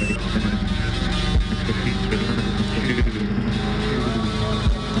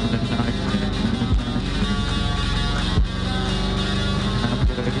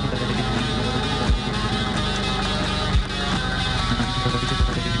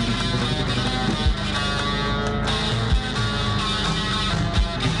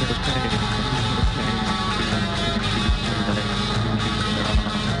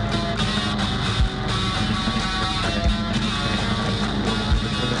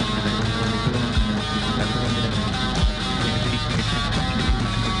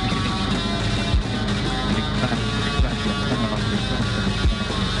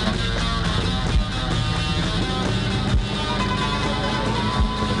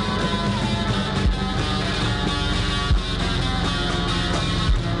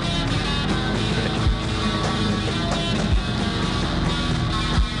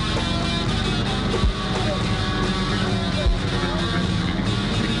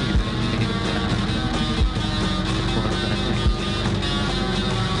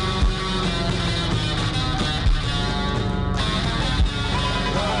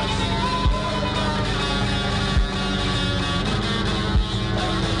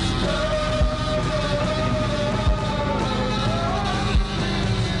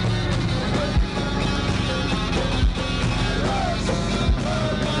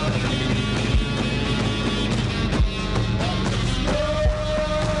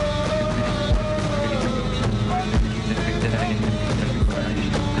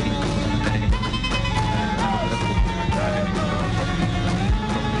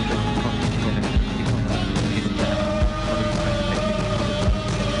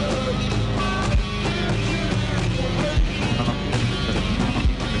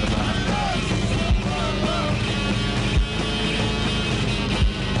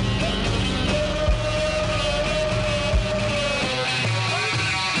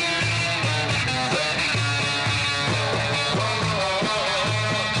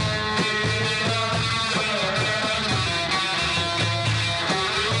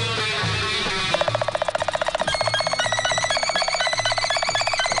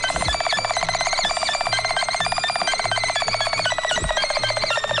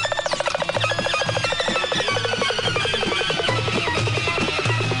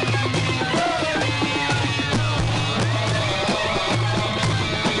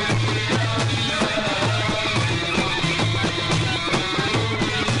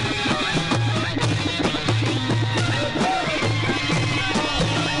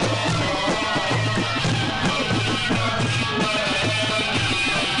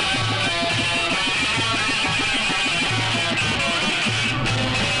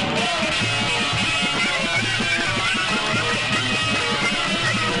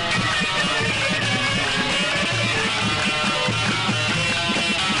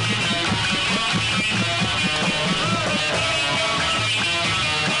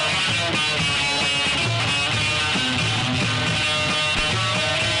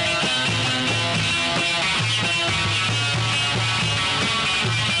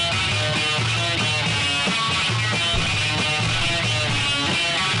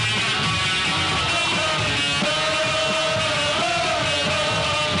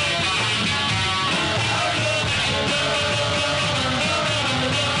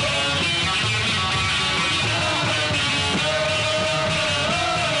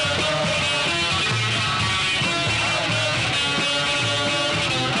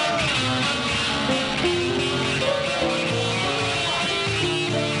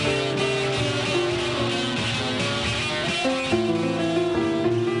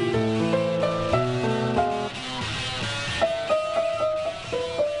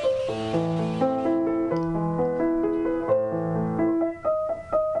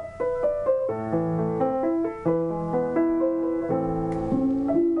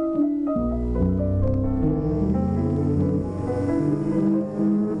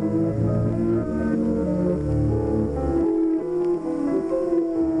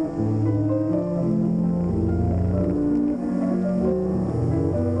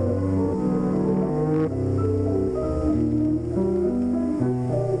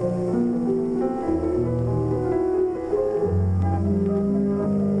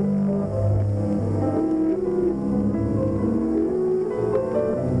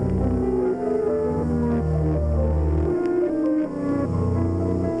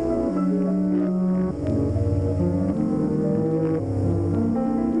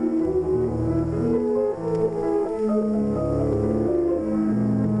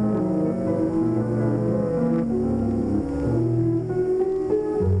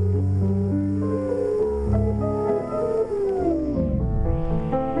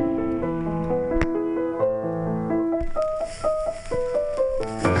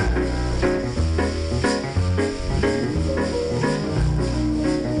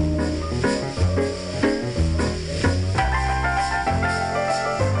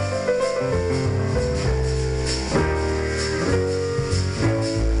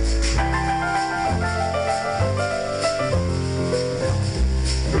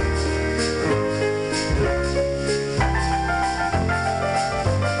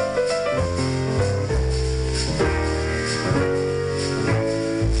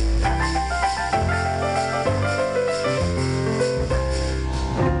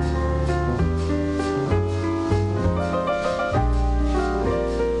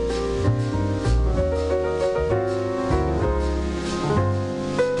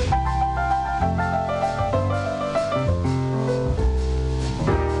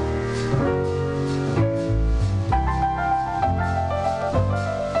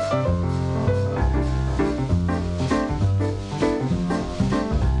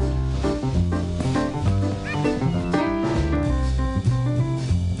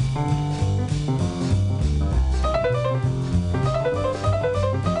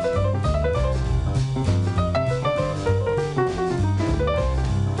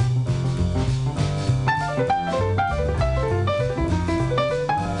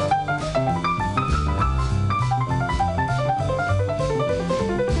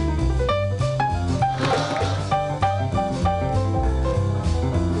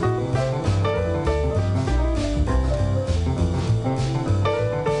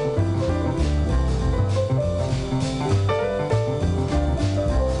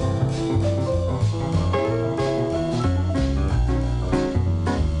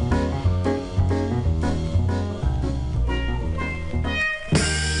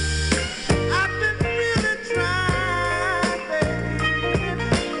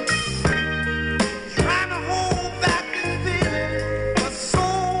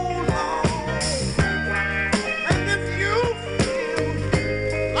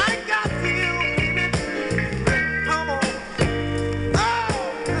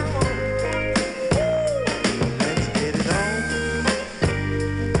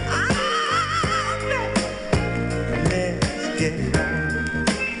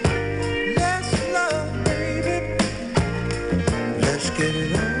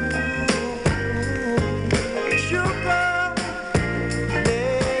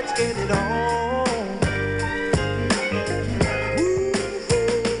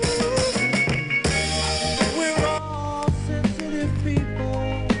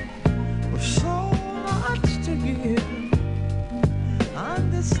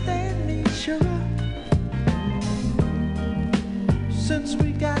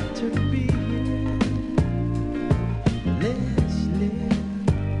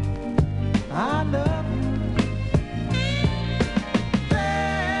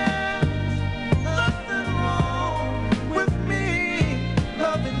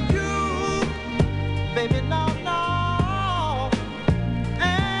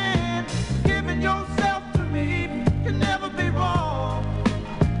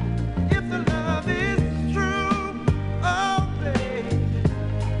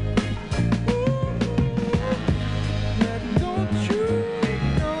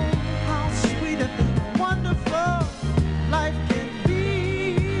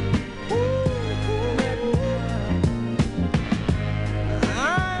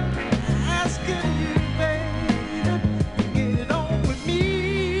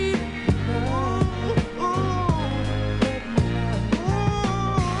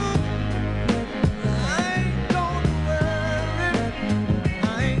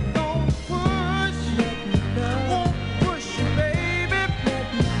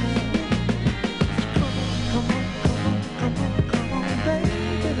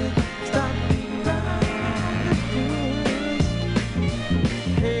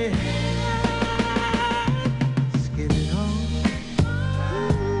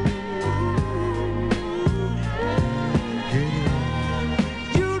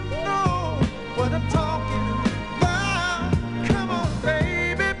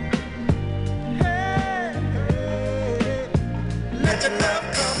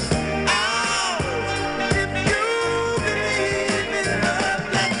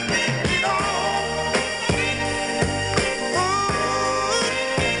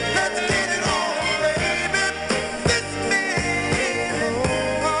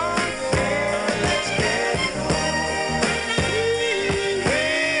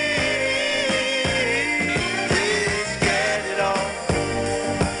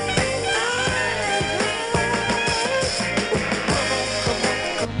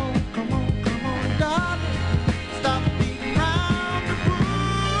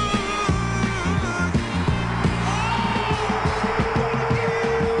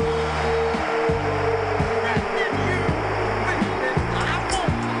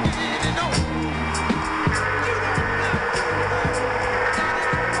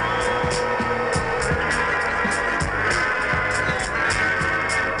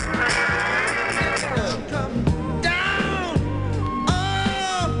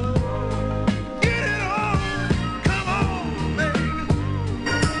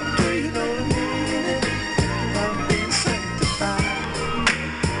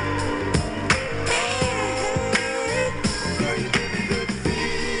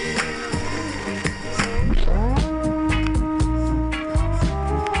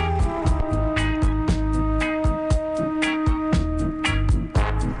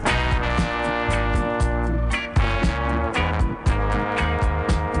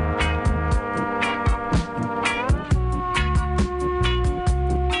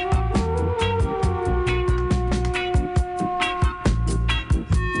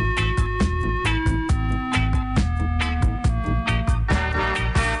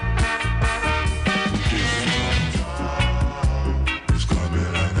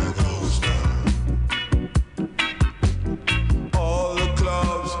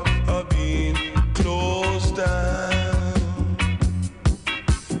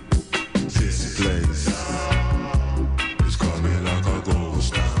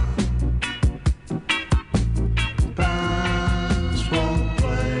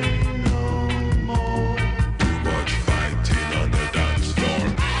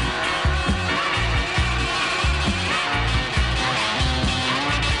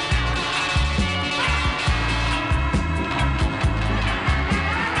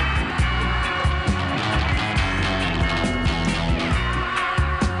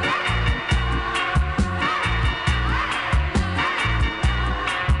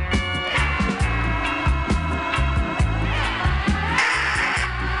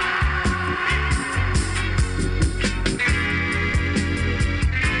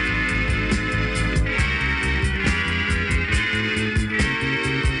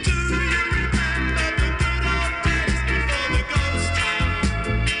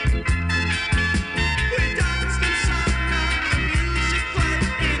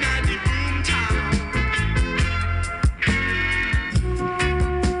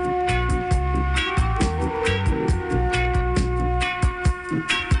 Why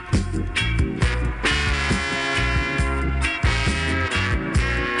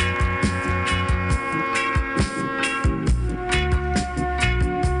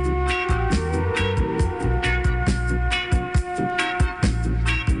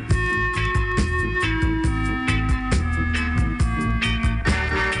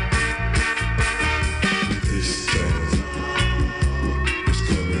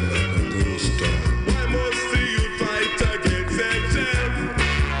must the youth fight against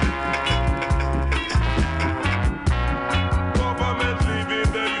themselves?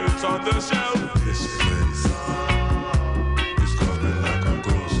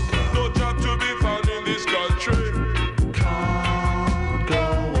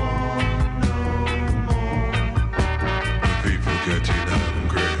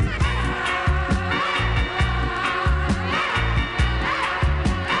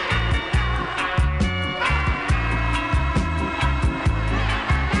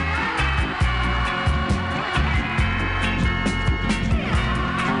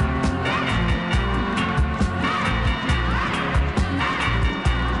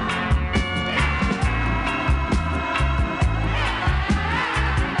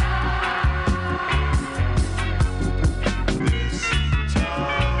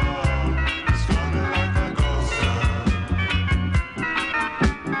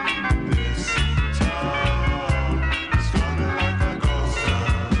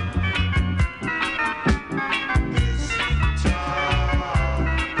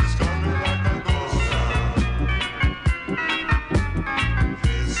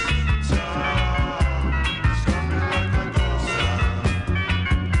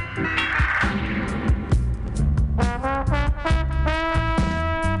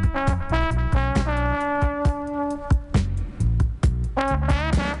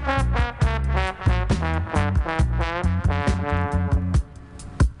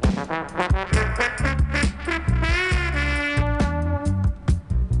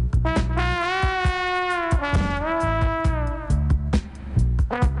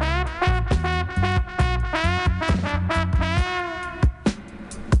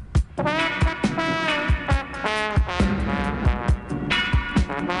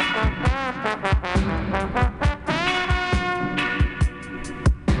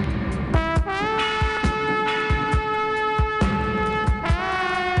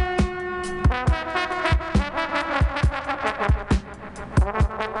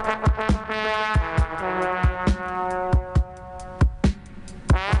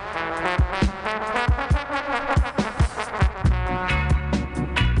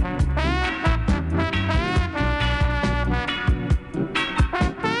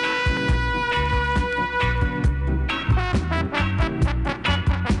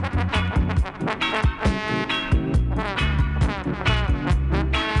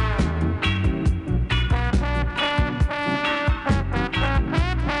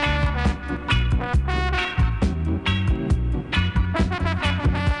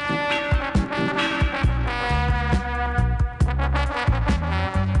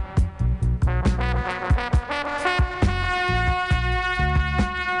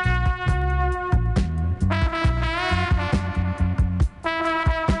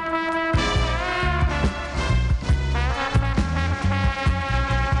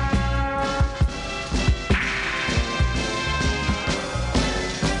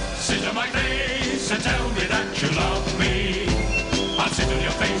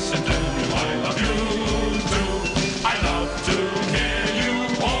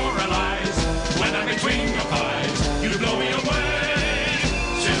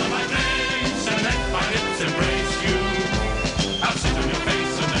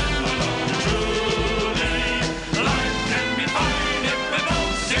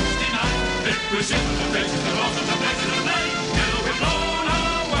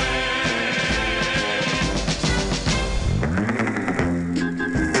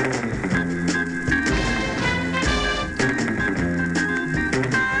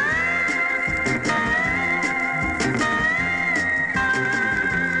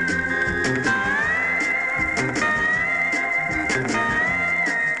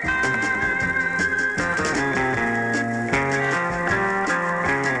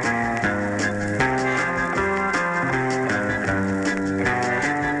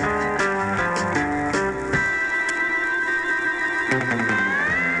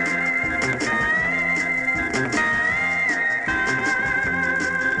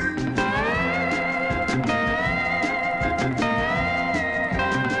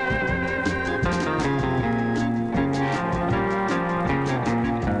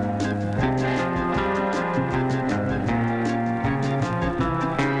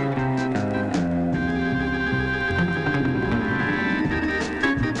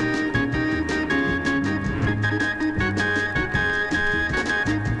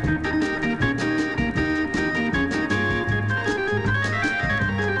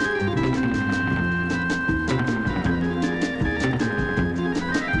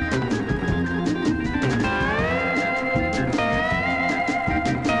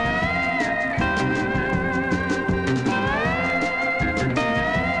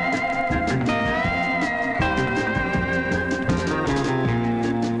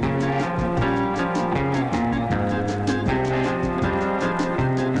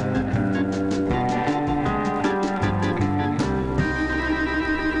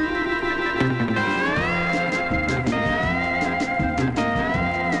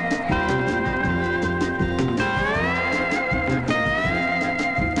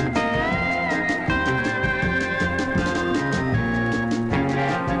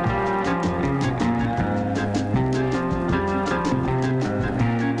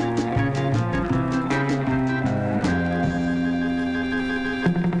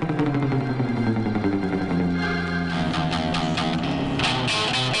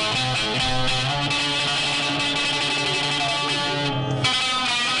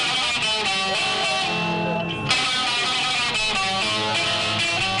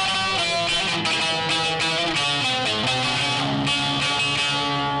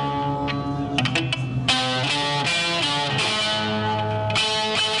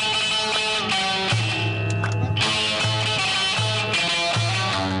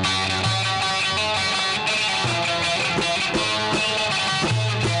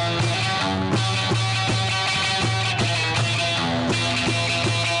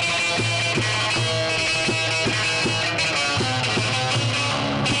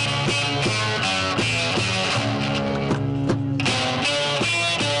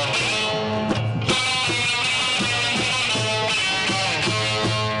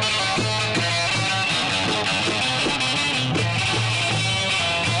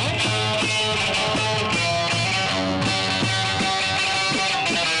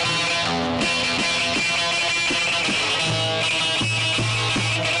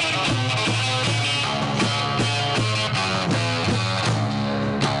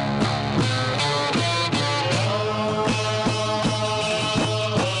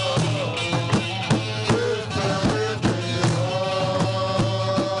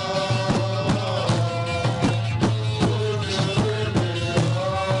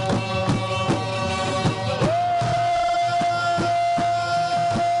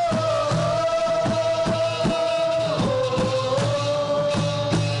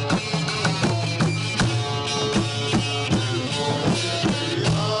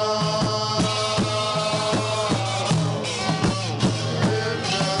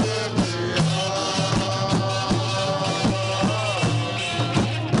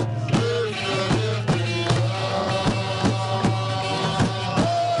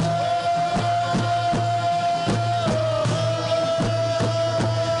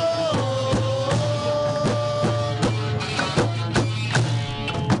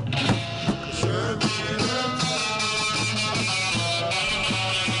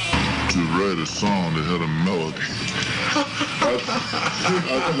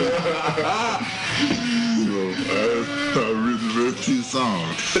 I've written very few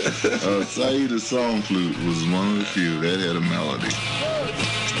songs. Saeed the Song Flute was one of the few that had a melody.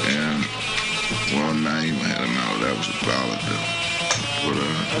 And, well, Naima had a melody. That was a ballad, though. But,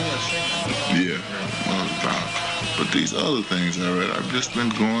 yeah, that was a ballad. But these other things I read, I've just been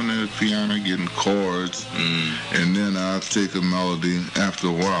going to the piano, getting chords, and then I'll take a melody after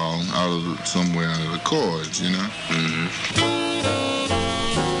a while somewhere out of the chords, you know?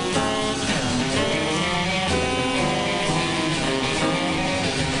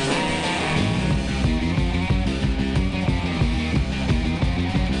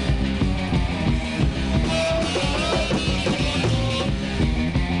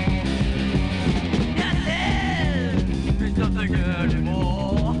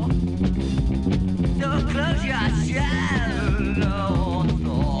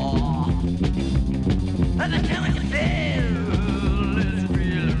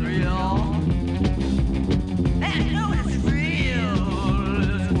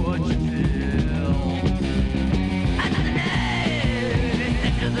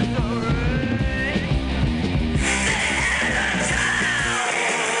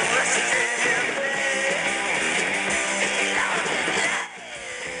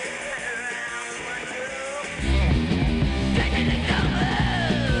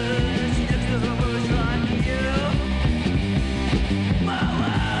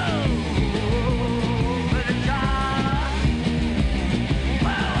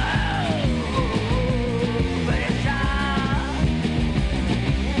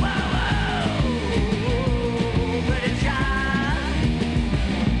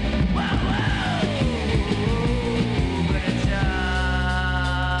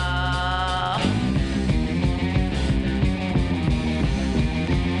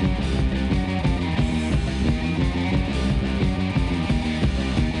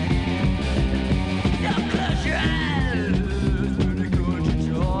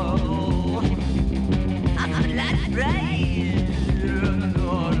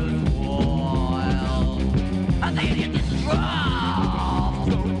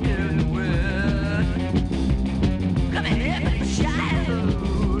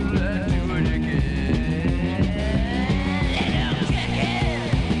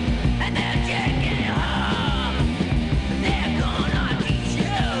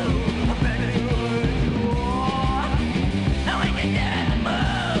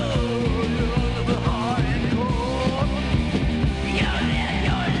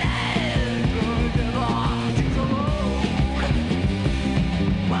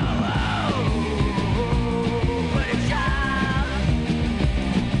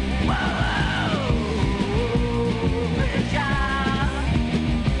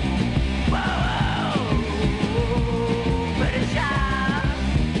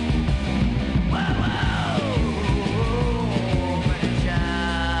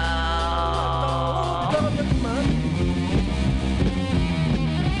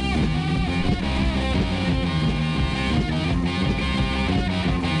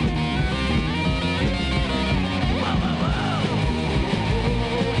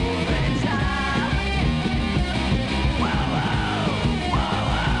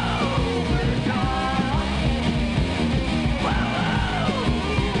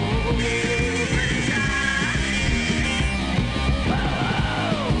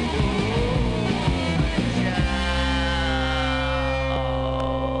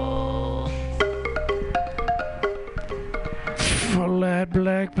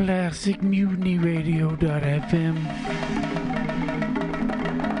 Black Plastic,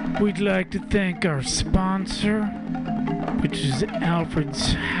 MutinyRadio.fm. We'd like to thank our sponsor, which is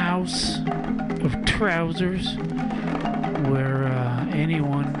Alfred's House of Trousers, where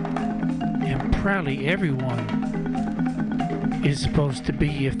anyone, and probably everyone, is supposed to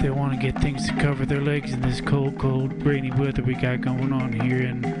be if they want to get things to cover their legs in this cold, rainy weather we got going on here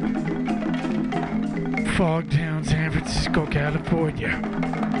in Fogtown, San Francisco, California.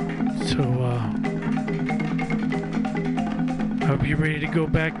 So, hope you're ready to go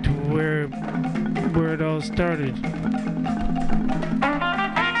back to where it all started.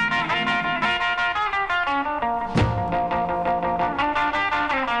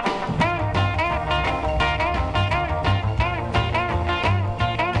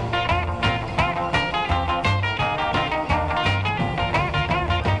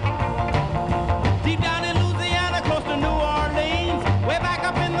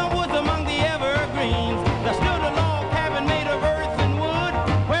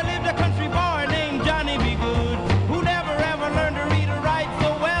 Who never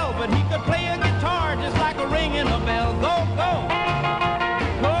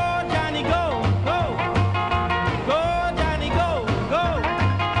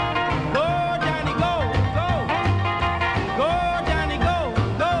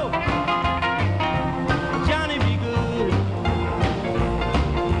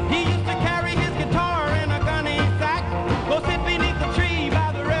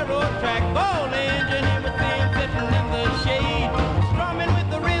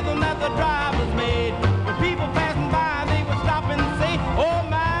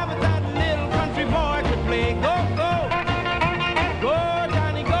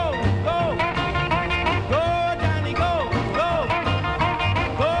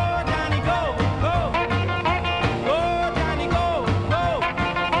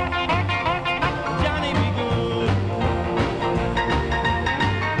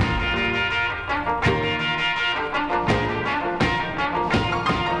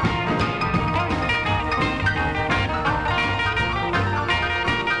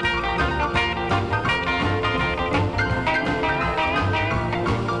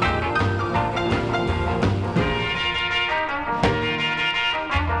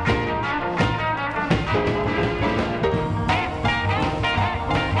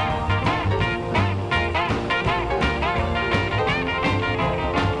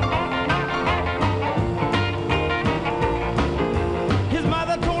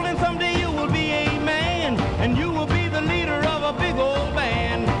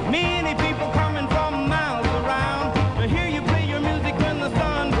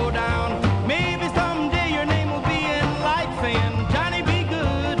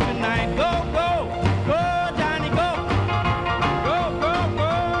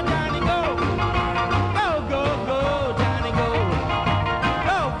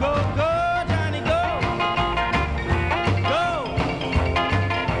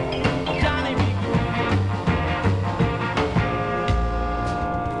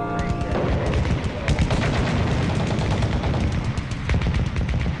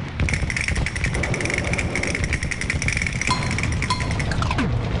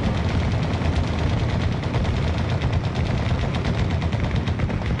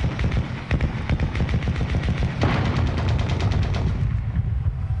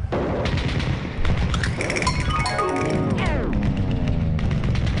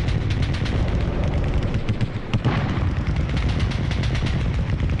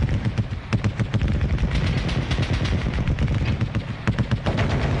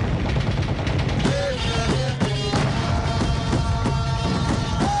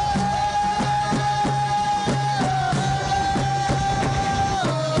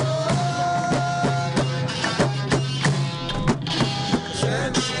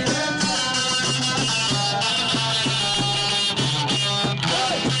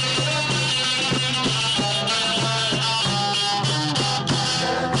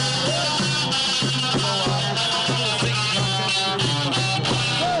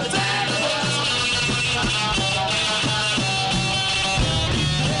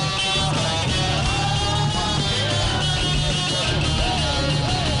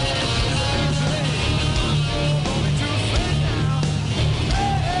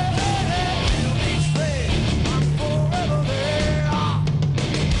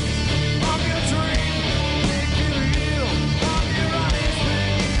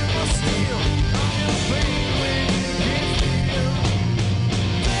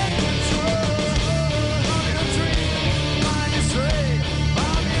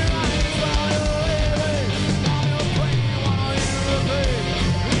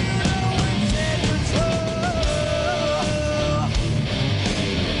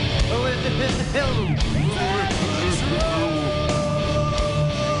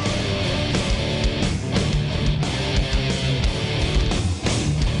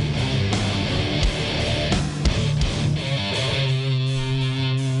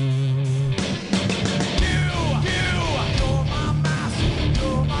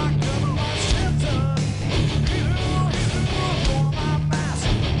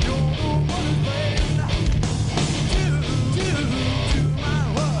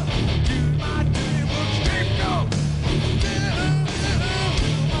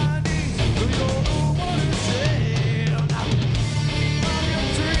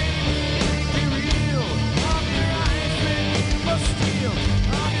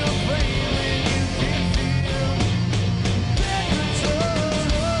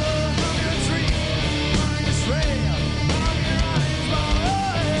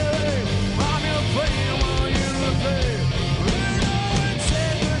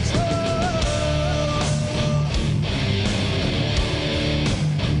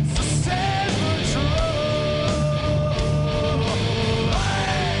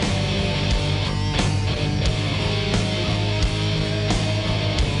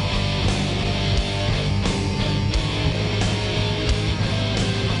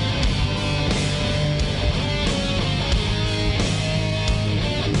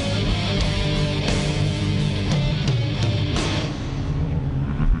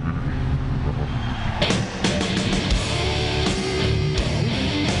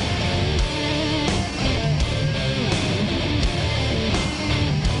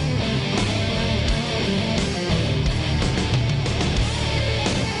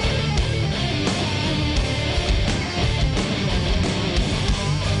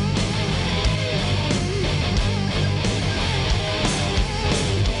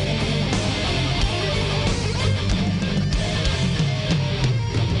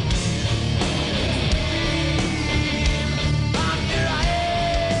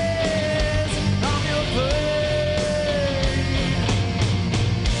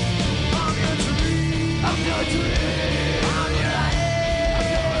Hey!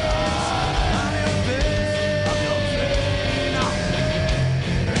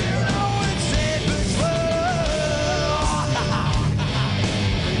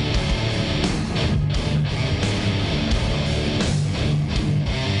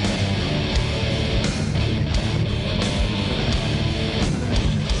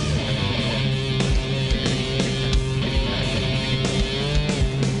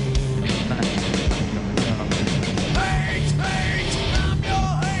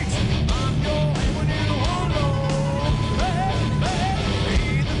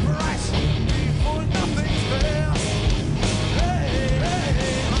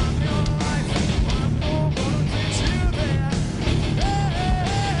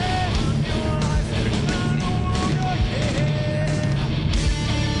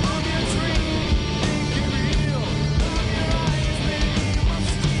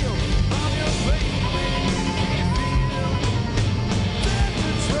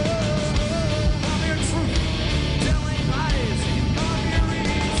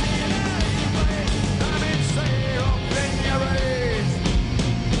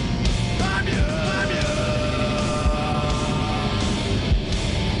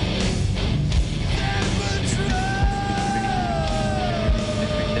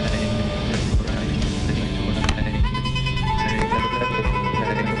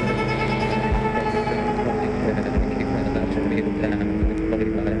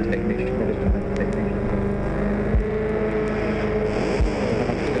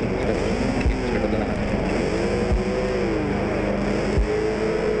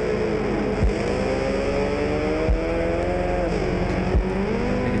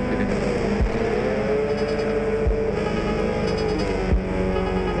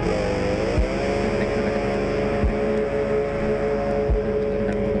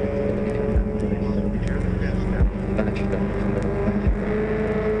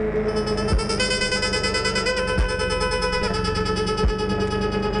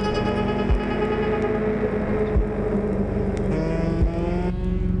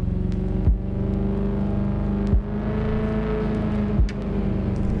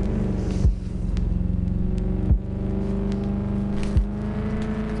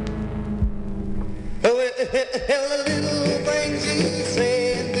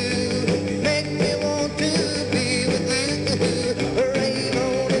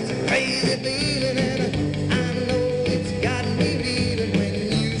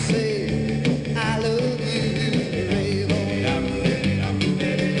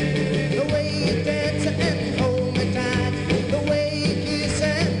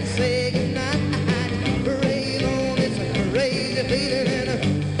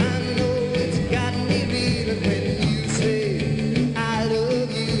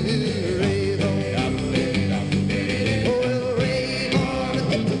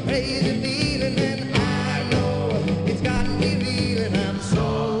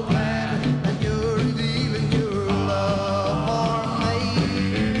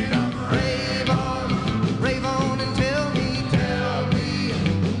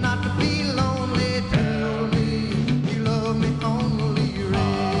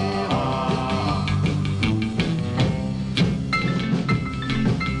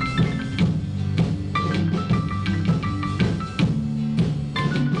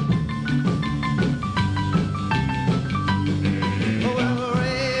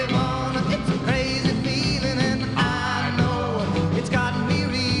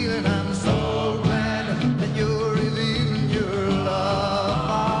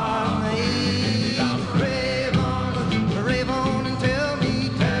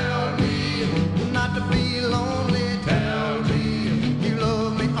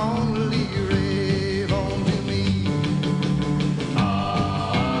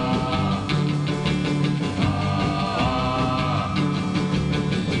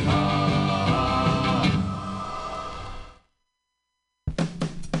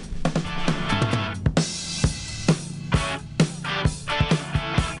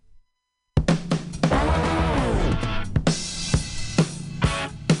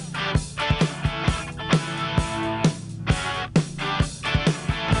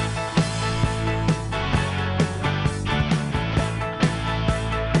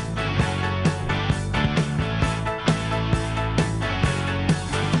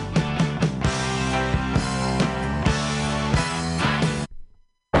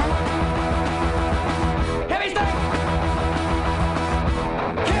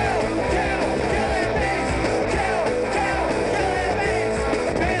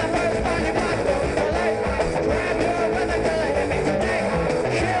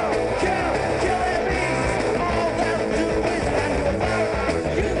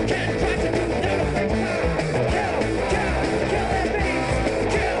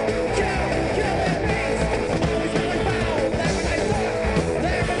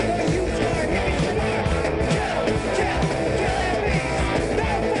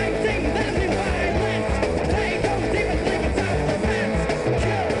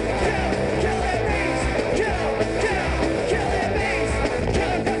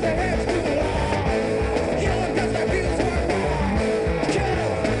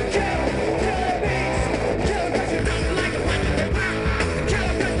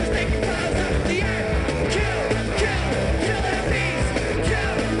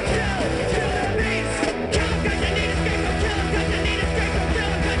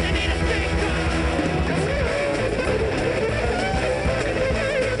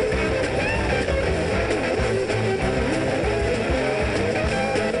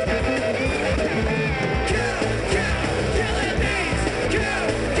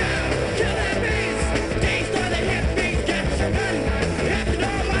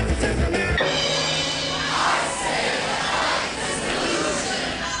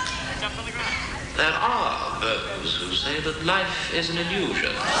 There are those who say that life is an illusion.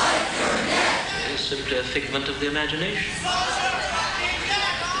 It is simply a figment of the imagination.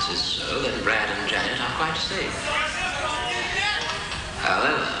 If this is so, then Brad and Janet are quite safe.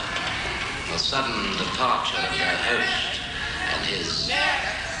 However, the sudden departure of their host and his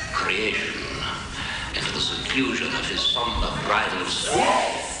creation into the seclusion of his somber bridal suite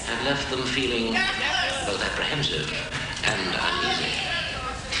had left them feeling both apprehensive and uneasy.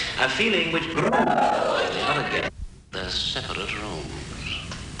 A feeling which grew as the other guests in their separate rooms.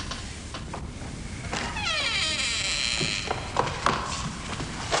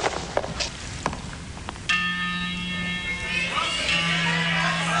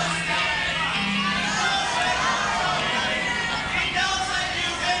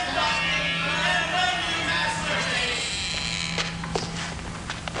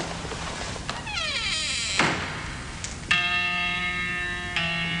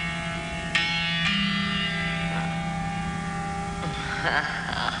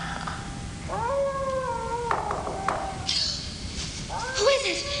 Who is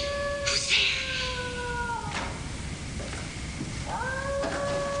it? Who's there?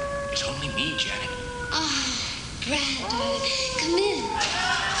 It's only me, Janet. Oh, Brad, darling. Come in.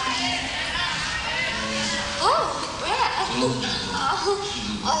 Oh, Brad.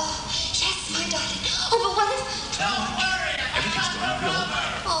 Oh, yes, my darling. Oh, but what if... Don't worry. Everything's going to be all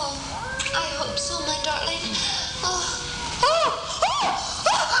right. Oh, I hope so, my darling. Oh,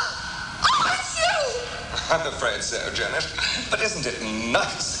 it's you! I'm afraid so, Janet. But isn't it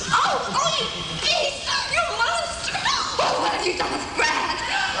nice? Oh, you beast! You monster! Oh, what have you done with Brad?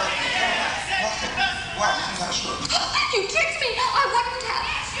 Why didn't I show? You tricked me! I wouldn't have.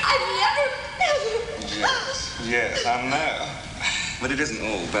 I've never... Yes, I know. But it isn't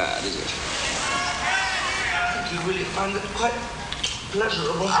all bad, is it? I think you really find it quite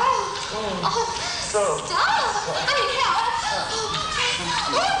pleasurable. Stop! I mean, help!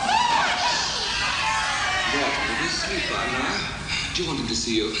 Brad, did you sleep by now? Do you want him to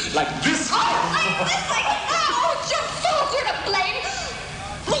see you like this? Oh, you fool! You're to blame!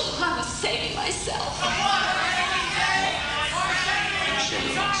 Oh, I was saving myself. Shall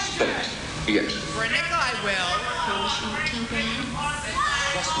not spend it yet. For a nickel, I will.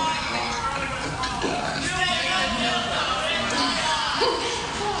 Cross my heart and hope to die.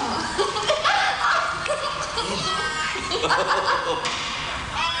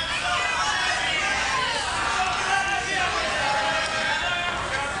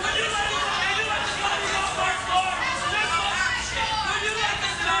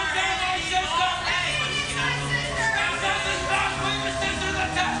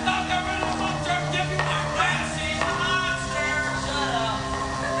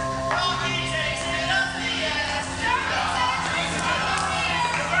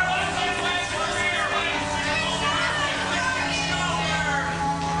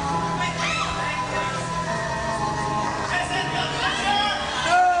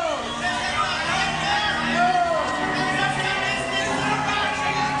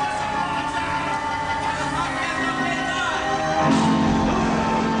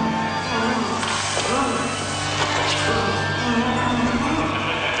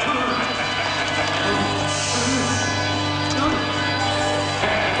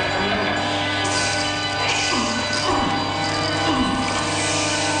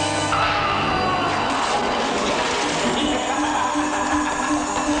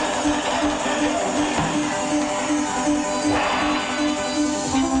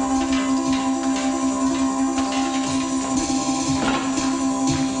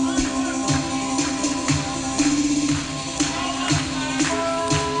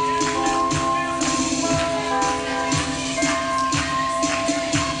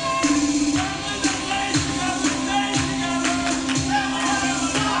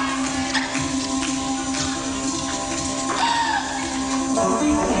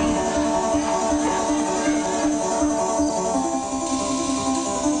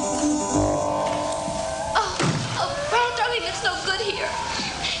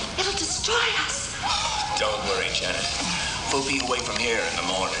 We'll be away from here in the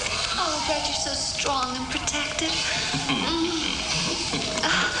morning. Oh, Brad, you're so strong and protective.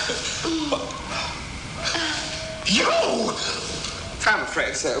 You! I'm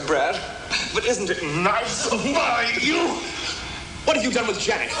afraid so, Brad. But isn't it nice? Why, you? What have you done with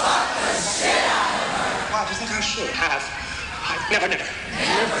Janet? Why, do you think I should have? Never.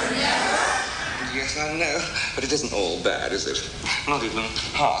 Yes, I know. But it isn't all bad, is it? Not even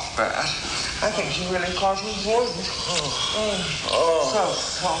half bad. I think she really caused me poison. So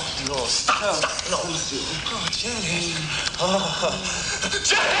soft. No, stop. No. Oh, Janet.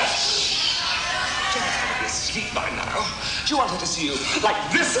 Janet! Janet's got to be asleep by now. Do you want her to see you like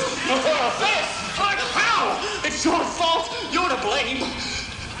this? This? Like how? It's your fault. You're to blame.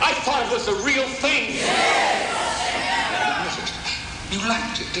 I thought it was the real thing. Admit it. You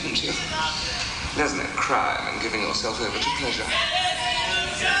liked it, didn't you? Isn't it crime in giving yourself over to pleasure?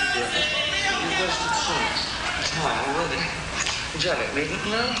 You've wasted so much time already. Janet needn't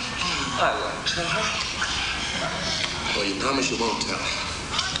know. I won't tell her. Well, you promise you won't tell.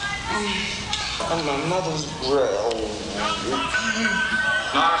 On my mother's rail.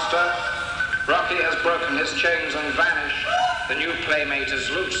 Master, Rocky has broken his chains and vanished. The new playmate is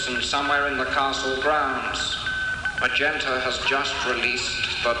loose and somewhere in the castle grounds. Magenta has just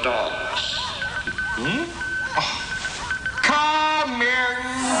released the dogs. Hmm? Oh. Come in!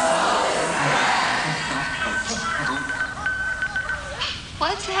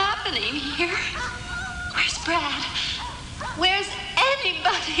 What's happening here? Where's Brad? Where's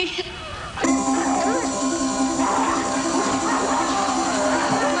anybody?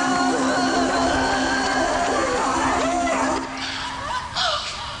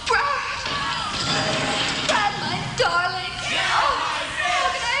 Brad, my darling. Oh,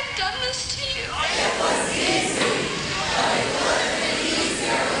 how could I have done this to you? It was easy, but it would have been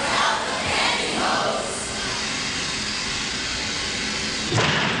easier without the pantyhose.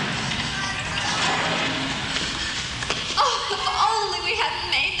 Oh, if only we hadn't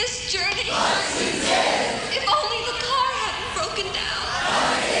made this journey. If only the car hadn't broken down.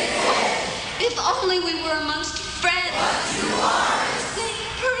 If only we were amongst friends. Same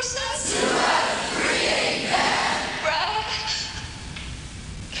persons. Brad.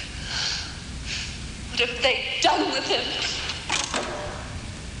 What have they done with him?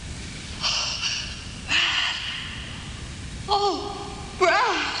 Brad. Oh,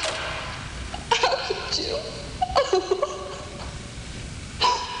 Brad. How could you?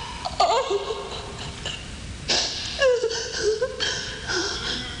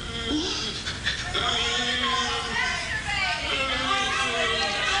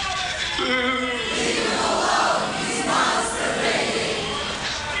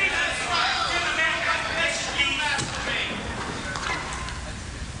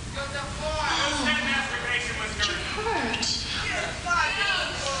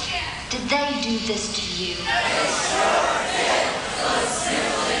 Did they do this to you?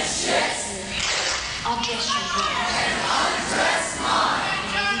 I'll dress your wound. Undress mine.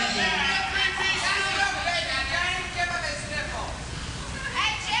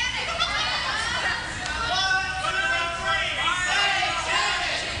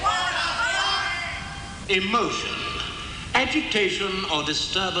 Emotion, agitation or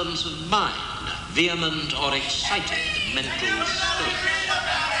disturbance of mind, vehement or excited mental state.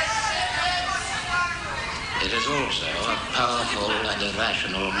 It is also a powerful and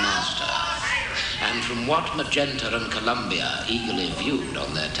irrational master. And from what Magenta and Columbia eagerly viewed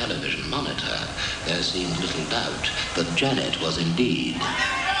on their television monitor, there seemed little doubt that Janet was indeed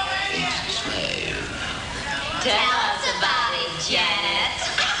its slave. Tell us about it, Janet.